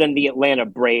better than the Atlanta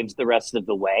Braves the rest of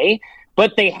the way,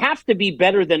 but they have to be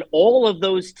better than all of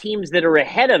those teams that are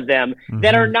ahead of them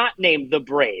that are not named the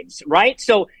Braves, right?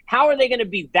 So how are they going to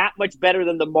be that much better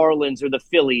than the Marlins or the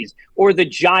Phillies or the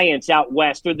Giants out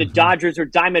west or the Dodgers or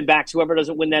Diamondbacks, whoever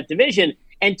doesn't win that division?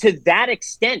 And to that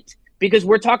extent, because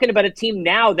we're talking about a team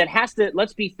now that has to,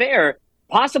 let's be fair,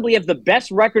 possibly have the best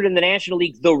record in the National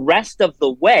League the rest of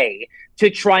the way to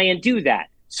try and do that.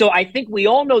 So I think we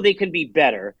all know they can be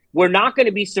better. We're not going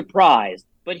to be surprised.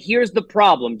 But here's the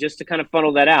problem, just to kind of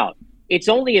funnel that out. It's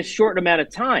only a short amount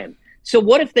of time. So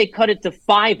what if they cut it to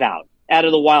 5 out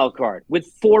of the wild card with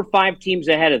 4 or 5 teams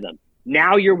ahead of them?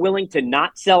 Now you're willing to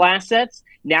not sell assets?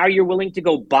 Now you're willing to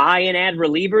go buy and add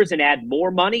relievers and add more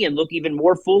money and look even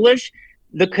more foolish?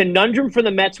 The conundrum for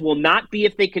the Mets will not be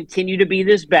if they continue to be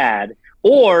this bad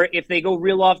or if they go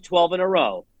reel off 12 in a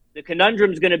row. The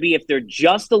conundrum is going to be if they're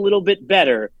just a little bit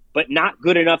better, but not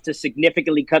good enough to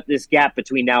significantly cut this gap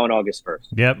between now and August 1st.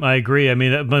 Yep, I agree. I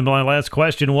mean, my last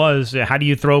question was, how do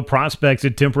you throw prospects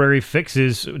at temporary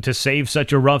fixes to save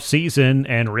such a rough season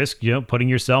and risk, putting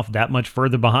yourself that much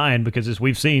further behind? Because as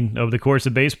we've seen over the course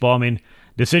of baseball, I mean,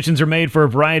 decisions are made for a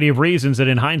variety of reasons that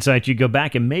in hindsight you go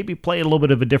back and maybe play it a little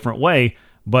bit of a different way.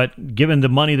 But given the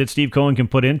money that Steve Cohen can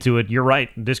put into it, you're right.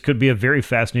 This could be a very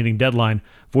fascinating deadline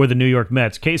for the New York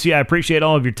Mets. Casey, I appreciate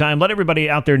all of your time. Let everybody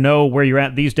out there know where you're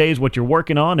at these days, what you're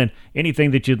working on, and anything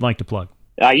that you'd like to plug.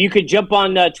 You could jump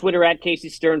on Twitter at Casey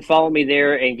Stern, follow me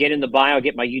there, and get in the bio,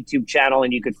 get my YouTube channel,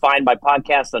 and you could find my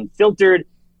podcast Unfiltered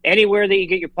anywhere that you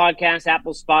get your podcasts,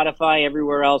 Apple, Spotify,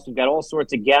 everywhere else. We've got all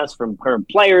sorts of guests from current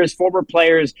players, former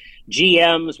players,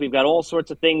 GMs. We've got all sorts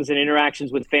of things and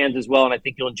interactions with fans as well, and I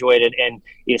think you'll enjoy it. And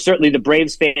certainly the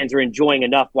Braves fans are enjoying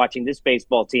enough watching this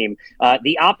baseball team.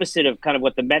 The opposite of kind of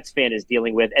what the Mets fan is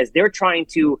dealing with as they're trying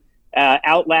to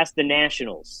outlast the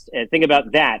Nationals. Think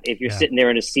about that if you're sitting there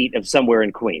in a seat of somewhere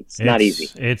in Queens. Not easy.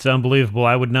 It's unbelievable.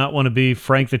 I would not want to be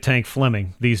Frank the Tank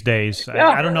Fleming these days.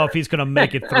 I don't know if he's going to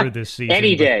make it through this season.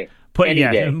 Any day.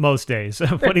 Most days.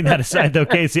 Putting that aside, though,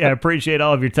 Casey, I appreciate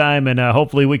all of your time, and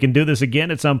hopefully we can do this again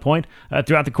at some point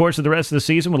throughout the course of the rest of the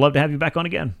season. We'd love to have you back on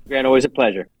again. Grant, always a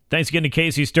pleasure. Thanks again to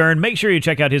Casey Stern. Make sure you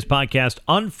check out his podcast,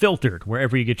 Unfiltered,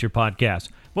 wherever you get your podcasts.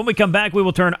 When we come back, we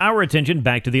will turn our attention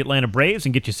back to the Atlanta Braves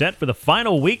and get you set for the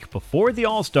final week before the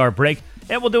All-Star break.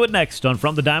 And we'll do it next on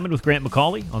From the Diamond with Grant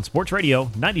McCauley on Sports Radio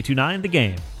 92.9 The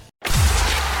Game.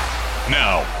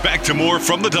 Now, back to more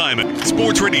From the Diamond.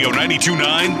 Sports Radio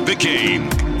 92.9 The Game.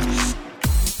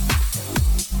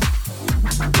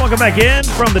 Welcome back in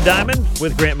From the Diamond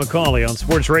with Grant McCauley on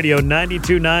Sports Radio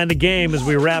 92.9 The Game as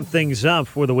we wrap things up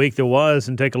for the week that was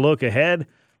and take a look ahead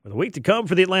for the week to come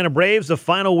for the Atlanta Braves, the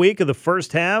final week of the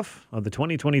first half of the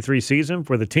 2023 season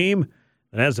for the team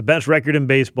that has the best record in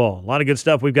baseball. A lot of good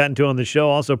stuff we've gotten to on the show.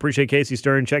 Also appreciate Casey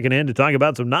Stern checking in to talk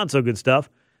about some not-so-good stuff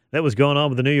that was going on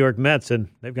with the New York Mets, and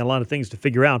they've got a lot of things to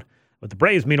figure out. But the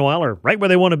Braves, meanwhile, are right where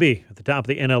they want to be, at the top of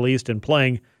the NL East and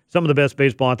playing some of the best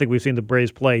baseball I think we've seen the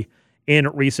Braves play in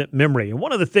recent memory. And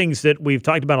one of the things that we've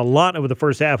talked about a lot over the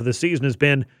first half of the season has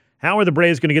been how are the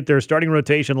Braves going to get their starting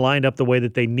rotation lined up the way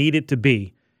that they need it to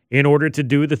be in order to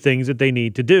do the things that they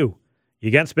need to do. You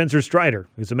got Spencer Strider,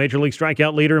 who's a Major League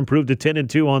strikeout leader, improved to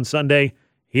 10-2 on Sunday.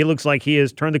 he looks like he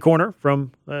has turned the corner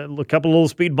from a couple of little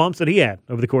speed bumps that he had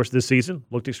over the course of this season.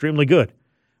 Looked extremely good.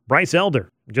 Bryce Elder,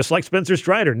 just like Spencer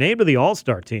Strider, named to the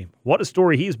All-Star team. What a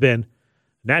story he's been.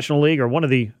 National League, or one of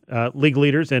the league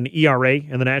leaders in ERA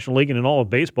in the National League and in all of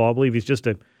baseball. I believe he's just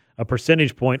a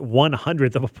percentage point,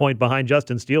 1/100th of a point behind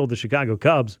Justin Steele of the Chicago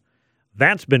Cubs.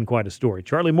 That's been quite a story.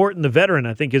 Charlie Morton, the veteran,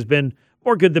 I think has been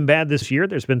more good than bad this year.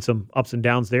 There's been some ups and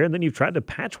downs there. And then you've tried to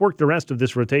patchwork the rest of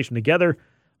this rotation together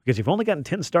because you've only gotten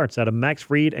 10 starts out of Max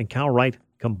Fried and Cal Wright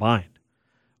combined.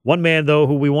 One man, though,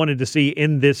 who we wanted to see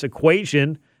in this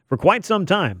equation for quite some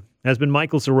time has been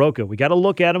Michael Soroka. We got to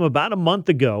look at him about a month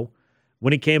ago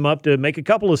when he came up to make a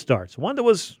couple of starts. One that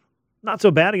was not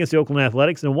so bad against the Oakland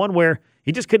Athletics, and one where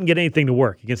he just couldn't get anything to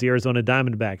work against the Arizona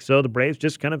Diamondbacks. So the Braves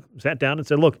just kind of sat down and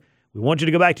said, look, we want you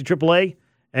to go back to AAA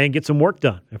and get some work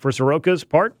done. And for Soroka's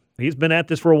part, he's been at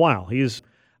this for a while.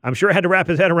 I'm sure, had to wrap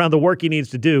his head around the work he needs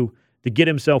to do to get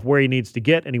himself where he needs to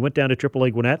get, and he went down to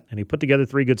AAA Gwinnett, and he put together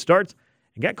 3 good starts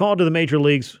and got called to the major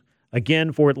leagues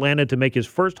again for Atlanta to make his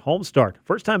first home start.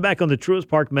 First time back on the Truist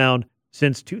Park mound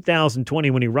since 2020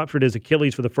 when he ruptured his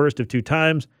Achilles for the first of 2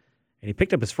 times, and he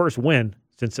picked up his first win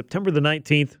since September the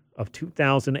 19th of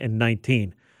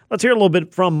 2019. Let's hear a little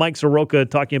bit from Mike Soroka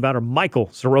talking about, or Michael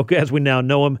Soroka as we now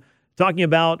know him, talking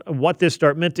about what this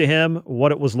start meant to him,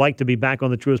 what it was like to be back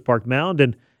on the Truist Park mound,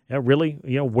 and really,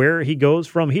 where he goes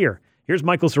from here. Here's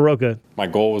Michael Soroka. My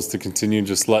goal was to continue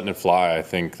just letting it fly. I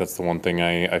think that's the one thing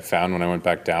I found when I went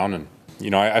back down.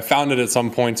 And, I found it at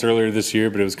some points earlier this year,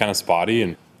 but it was kind of spotty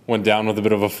and went down with a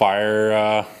bit of a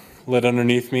fire lit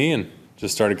underneath me and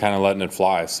just started kind of letting it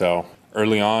fly. So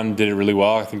early on, did it really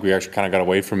well. I think we actually kind of got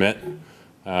away from it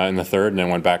in the third and then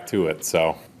went back to it.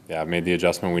 So, I made the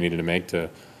adjustment we needed to make to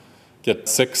get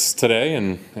 6 today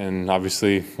and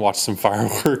obviously watch some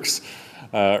fireworks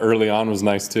early on was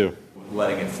nice too.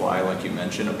 Letting it fly, like you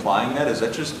mentioned, applying that, is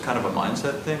that just kind of a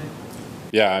mindset thing?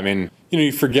 Yeah, I mean,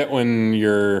 you forget when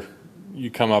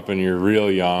you come up and you're real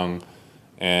young,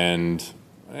 and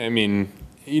I mean,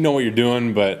 you know what you're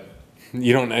doing, but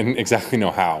you don't exactly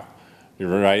know how. You're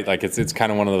right. Like it's kind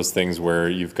of one of those things where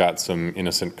you've got some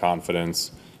innocent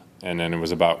confidence, and then it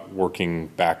was about working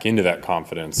back into that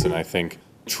confidence. And I think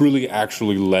truly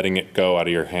actually letting it go out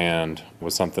of your hand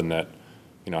was something that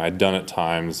I'd done at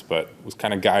times, but was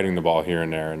kind of guiding the ball here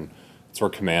and there, and it's where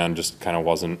command just kind of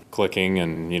wasn't clicking,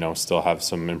 and still have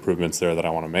some improvements there that I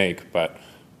want to make. But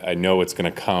I know it's going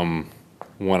to come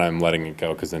when I'm letting it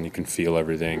go, because then you can feel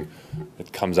everything.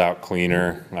 It comes out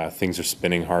cleaner, things are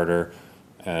spinning harder,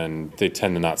 and they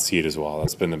tend to not see it as well.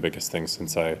 That's been the biggest thing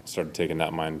since I started taking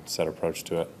that mindset approach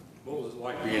to it. What was it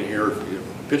like being here,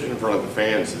 pitching in front of the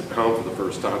fans at home for the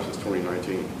first time since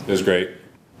 2019? It was great.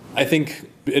 I think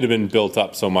it had been built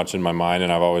up so much in my mind,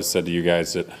 and I've always said to you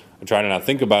guys that I try to not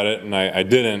think about it, and I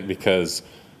didn't, because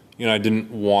I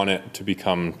didn't want it to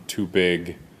become too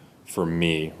big for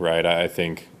me, right? I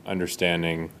think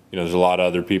understanding, there's a lot of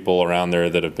other people around there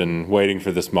that have been waiting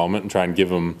for this moment and try and give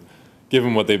them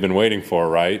what they've been waiting for,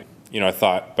 right? I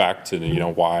thought back to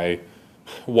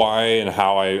why and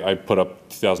how I put up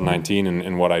 2019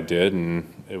 and what I did,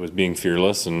 and it was being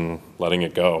fearless and letting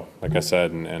it go, like I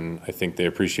said, and I think they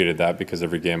appreciated that, because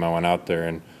every game I went out there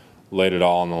and laid it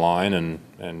all on the line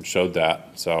and showed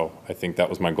that. So I think that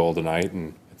was my goal tonight,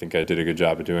 and I think I did a good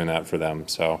job of doing that for them.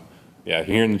 So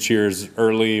hearing the cheers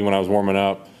early when I was warming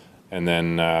up, and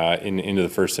then into the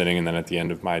first inning, and then at the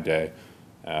end of my day,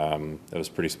 it was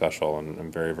pretty special, and I'm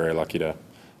very, very lucky to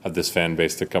have this fan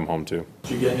base to come home to.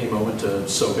 Did you get any moment to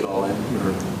soak it all in?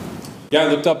 Or? Yeah, I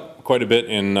looked up quite a bit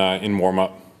in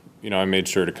warm-up. I made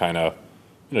sure to kind of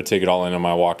take it all in on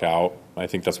my walk out. I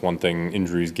think that's one thing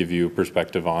injuries give you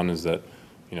perspective on, is that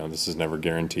this is never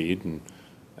guaranteed. And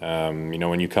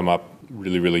when you come up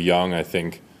really, really young, I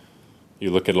think you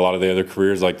look at a lot of the other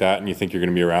careers like that, and you think you're going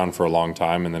to be around for a long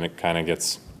time, and then it kind of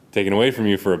gets taken away from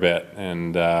you for a bit.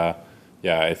 And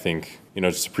I think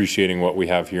just appreciating what we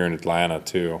have here in Atlanta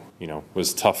too. It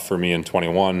was tough for me in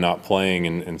 21 not playing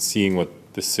and seeing what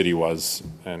this city was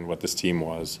and what this team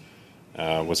was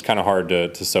kind of hard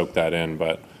to soak that in.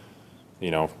 But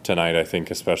tonight I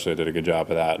think especially I did a good job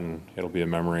of that, and it'll be a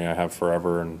memory I have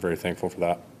forever, and very thankful for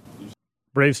that.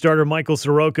 Brave starter Michael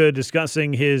Soroka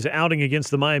discussing his outing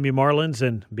against the Miami Marlins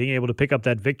and being able to pick up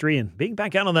that victory and being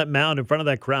back out on that mound in front of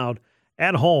that crowd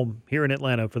at home here in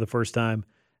Atlanta for the first time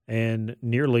in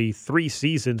nearly 3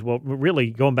 seasons. Well,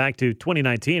 really going back to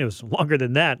 2019, it was longer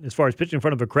than that as far as pitching in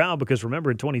front of a crowd, because remember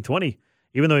in 2020,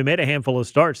 even though he made a handful of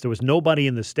starts, there was nobody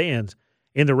in the stands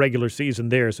in the regular season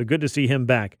there. So good to see him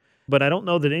back. But I don't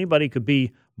know that anybody could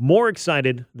be more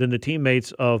excited than the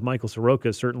teammates of Michael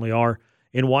Soroka certainly are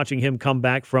in watching him come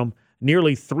back from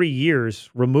nearly 3 years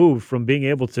removed from being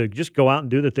able to just go out and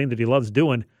do the thing that he loves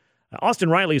doing. Austin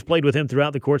Riley's played with him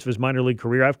throughout the course of his minor league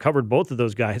career. I've covered both of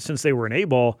those guys since they were in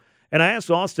A-ball. And I asked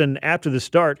Austin after the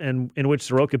start, and in which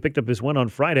Soroka picked up his win on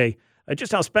Friday,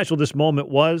 just how special this moment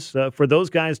was for those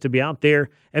guys to be out there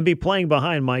and be playing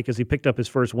behind Mike as he picked up his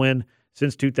first win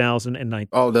since 2009.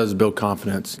 All it does is build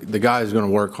confidence. The guy is going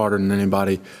to work harder than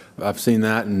anybody. I've seen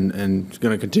that and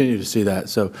going to continue to see that.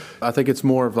 So I think it's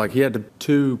more of like he had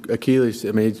 2 Achilles.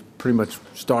 I mean, he pretty much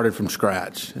started from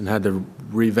scratch and had to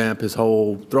revamp his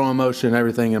whole throwing motion,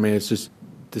 everything. I mean, it's just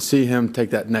to see him take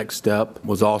that next step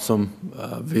was awesome.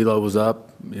 Velo was up.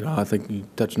 I think he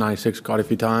touched 96 quite a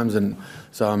few times. And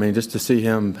so, I mean, just to see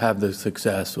him have the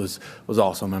success was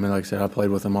awesome. I mean, like I said, I played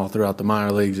with him all throughout the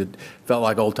minor leagues. It felt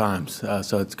like old times.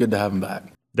 So it's good to have him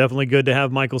back. Definitely good to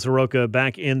have Michael Soroka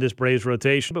back in this Braves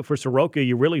rotation. But for Soroka,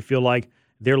 you really feel like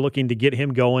they're looking to get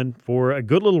him going for a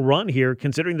good little run here,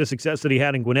 considering the success that he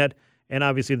had in Gwinnett and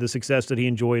obviously the success that he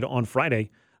enjoyed on Friday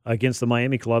against the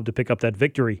Miami club to pick up that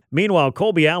victory. Meanwhile,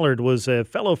 Colby Allard was a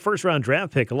fellow first-round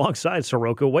draft pick alongside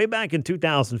Soroka way back in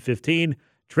 2015,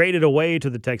 traded away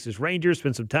to the Texas Rangers,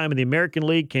 spent some time in the American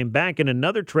League, came back in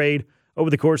another trade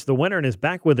over the course of the winter, and is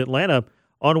back with Atlanta.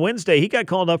 On Wednesday, he got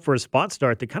called up for a spot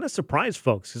start that kind of surprised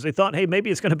folks because they thought, hey,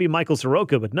 maybe it's going to be Michael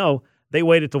Soroka, but no, they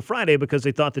waited till Friday because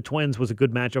they thought the Twins was a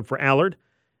good matchup for Allard.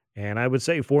 And I would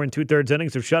say 4 2/3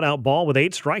 innings of shutout ball with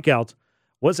 8 strikeouts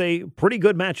was a pretty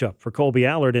good matchup for Colby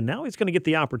Allard, and now he's going to get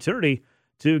the opportunity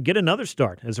to get another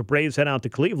start as the Braves head out to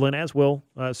Cleveland, as will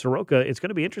Soroka. It's going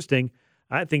to be interesting,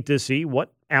 I think, to see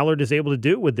what Allard is able to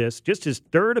do with this. Just his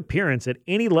 3rd appearance at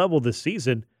any level this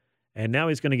season, and now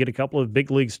he's going to get a couple of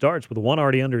big league starts with one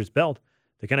already under his belt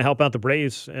to kind of help out the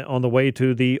Braves on the way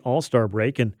to the All-Star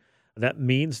break, and that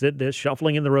means that the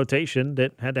shuffling in the rotation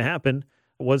that had to happen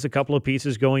was a couple of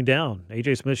pieces going down.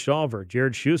 A.J. Smith-Shawver,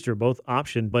 Jared Schuster, both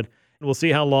optioned, but we'll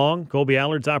see how long Colby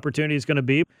Allard's opportunity is going to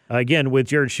be. Again, with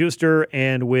Jared Schuster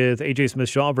and with A.J.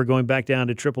 Smith-Shawver going back down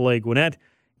to AAA Gwinnett,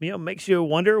 makes you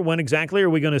wonder when exactly are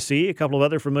we going to see a couple of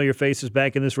other familiar faces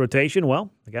back in this rotation.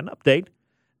 Well, I got an update.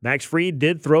 Max Fried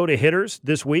did throw to hitters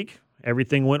this week.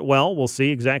 Everything went well. We'll see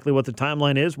exactly what the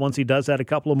timeline is once he does that a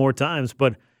couple of more times.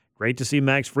 But great to see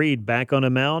Max Fried back on a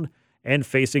mound and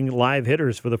facing live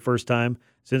hitters for the first time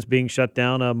since being shut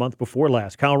down a month before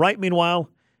last. Kyle Wright, meanwhile,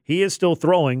 he is still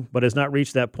throwing, but has not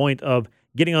reached that point of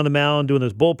getting on the mound, doing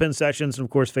those bullpen sessions, and,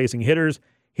 of course, facing hitters.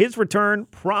 His return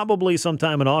probably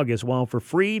sometime in August, while for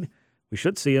Fried, we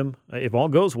should see him, if all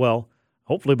goes well,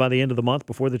 hopefully by the end of the month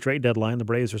before the trade deadline. The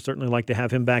Braves are certainly like to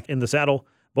have him back in the saddle,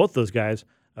 both those guys,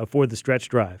 for the stretch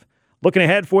drive. Looking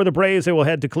ahead for the Braves, they will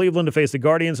head to Cleveland to face the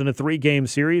Guardians in a 3-game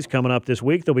series coming up this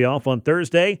week. They'll be off on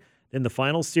Thursday. Then the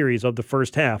final series of the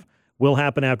first half will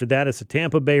happen after that. It's the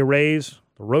Tampa Bay Rays.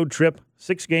 The road trip,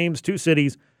 6 games, 2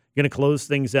 cities, going to close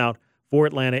things out for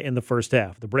Atlanta in the first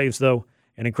half. The Braves, though,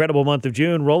 an incredible month of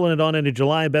June, rolling it on into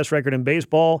July, best record in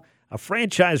baseball, a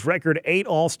franchise record, 8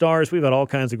 All-Stars. We've got all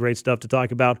kinds of great stuff to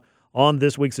talk about on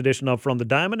this week's edition of From the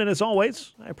Diamond. And as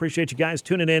always, I appreciate you guys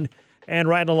tuning in and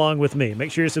riding along with me.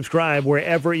 Make sure you subscribe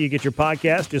wherever you get your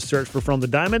podcast. Just search for From the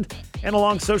Diamond. And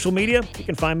along social media, you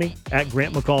can find me at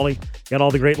Grant McCauley. Got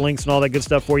all the great links and all that good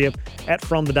stuff for you at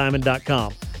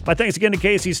FromTheDiamond.com. My thanks again to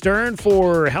Casey Stern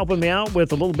for helping me out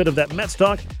with a little bit of that Mets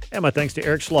talk. And my thanks to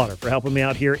Eric Slaughter for helping me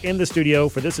out here in the studio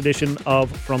for this edition of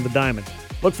From the Diamond.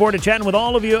 Look forward to chatting with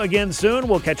all of you again soon.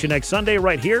 We'll catch you next Sunday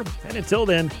right here. And until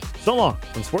then, so long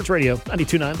from Sports Radio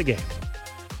 92.9 The Game.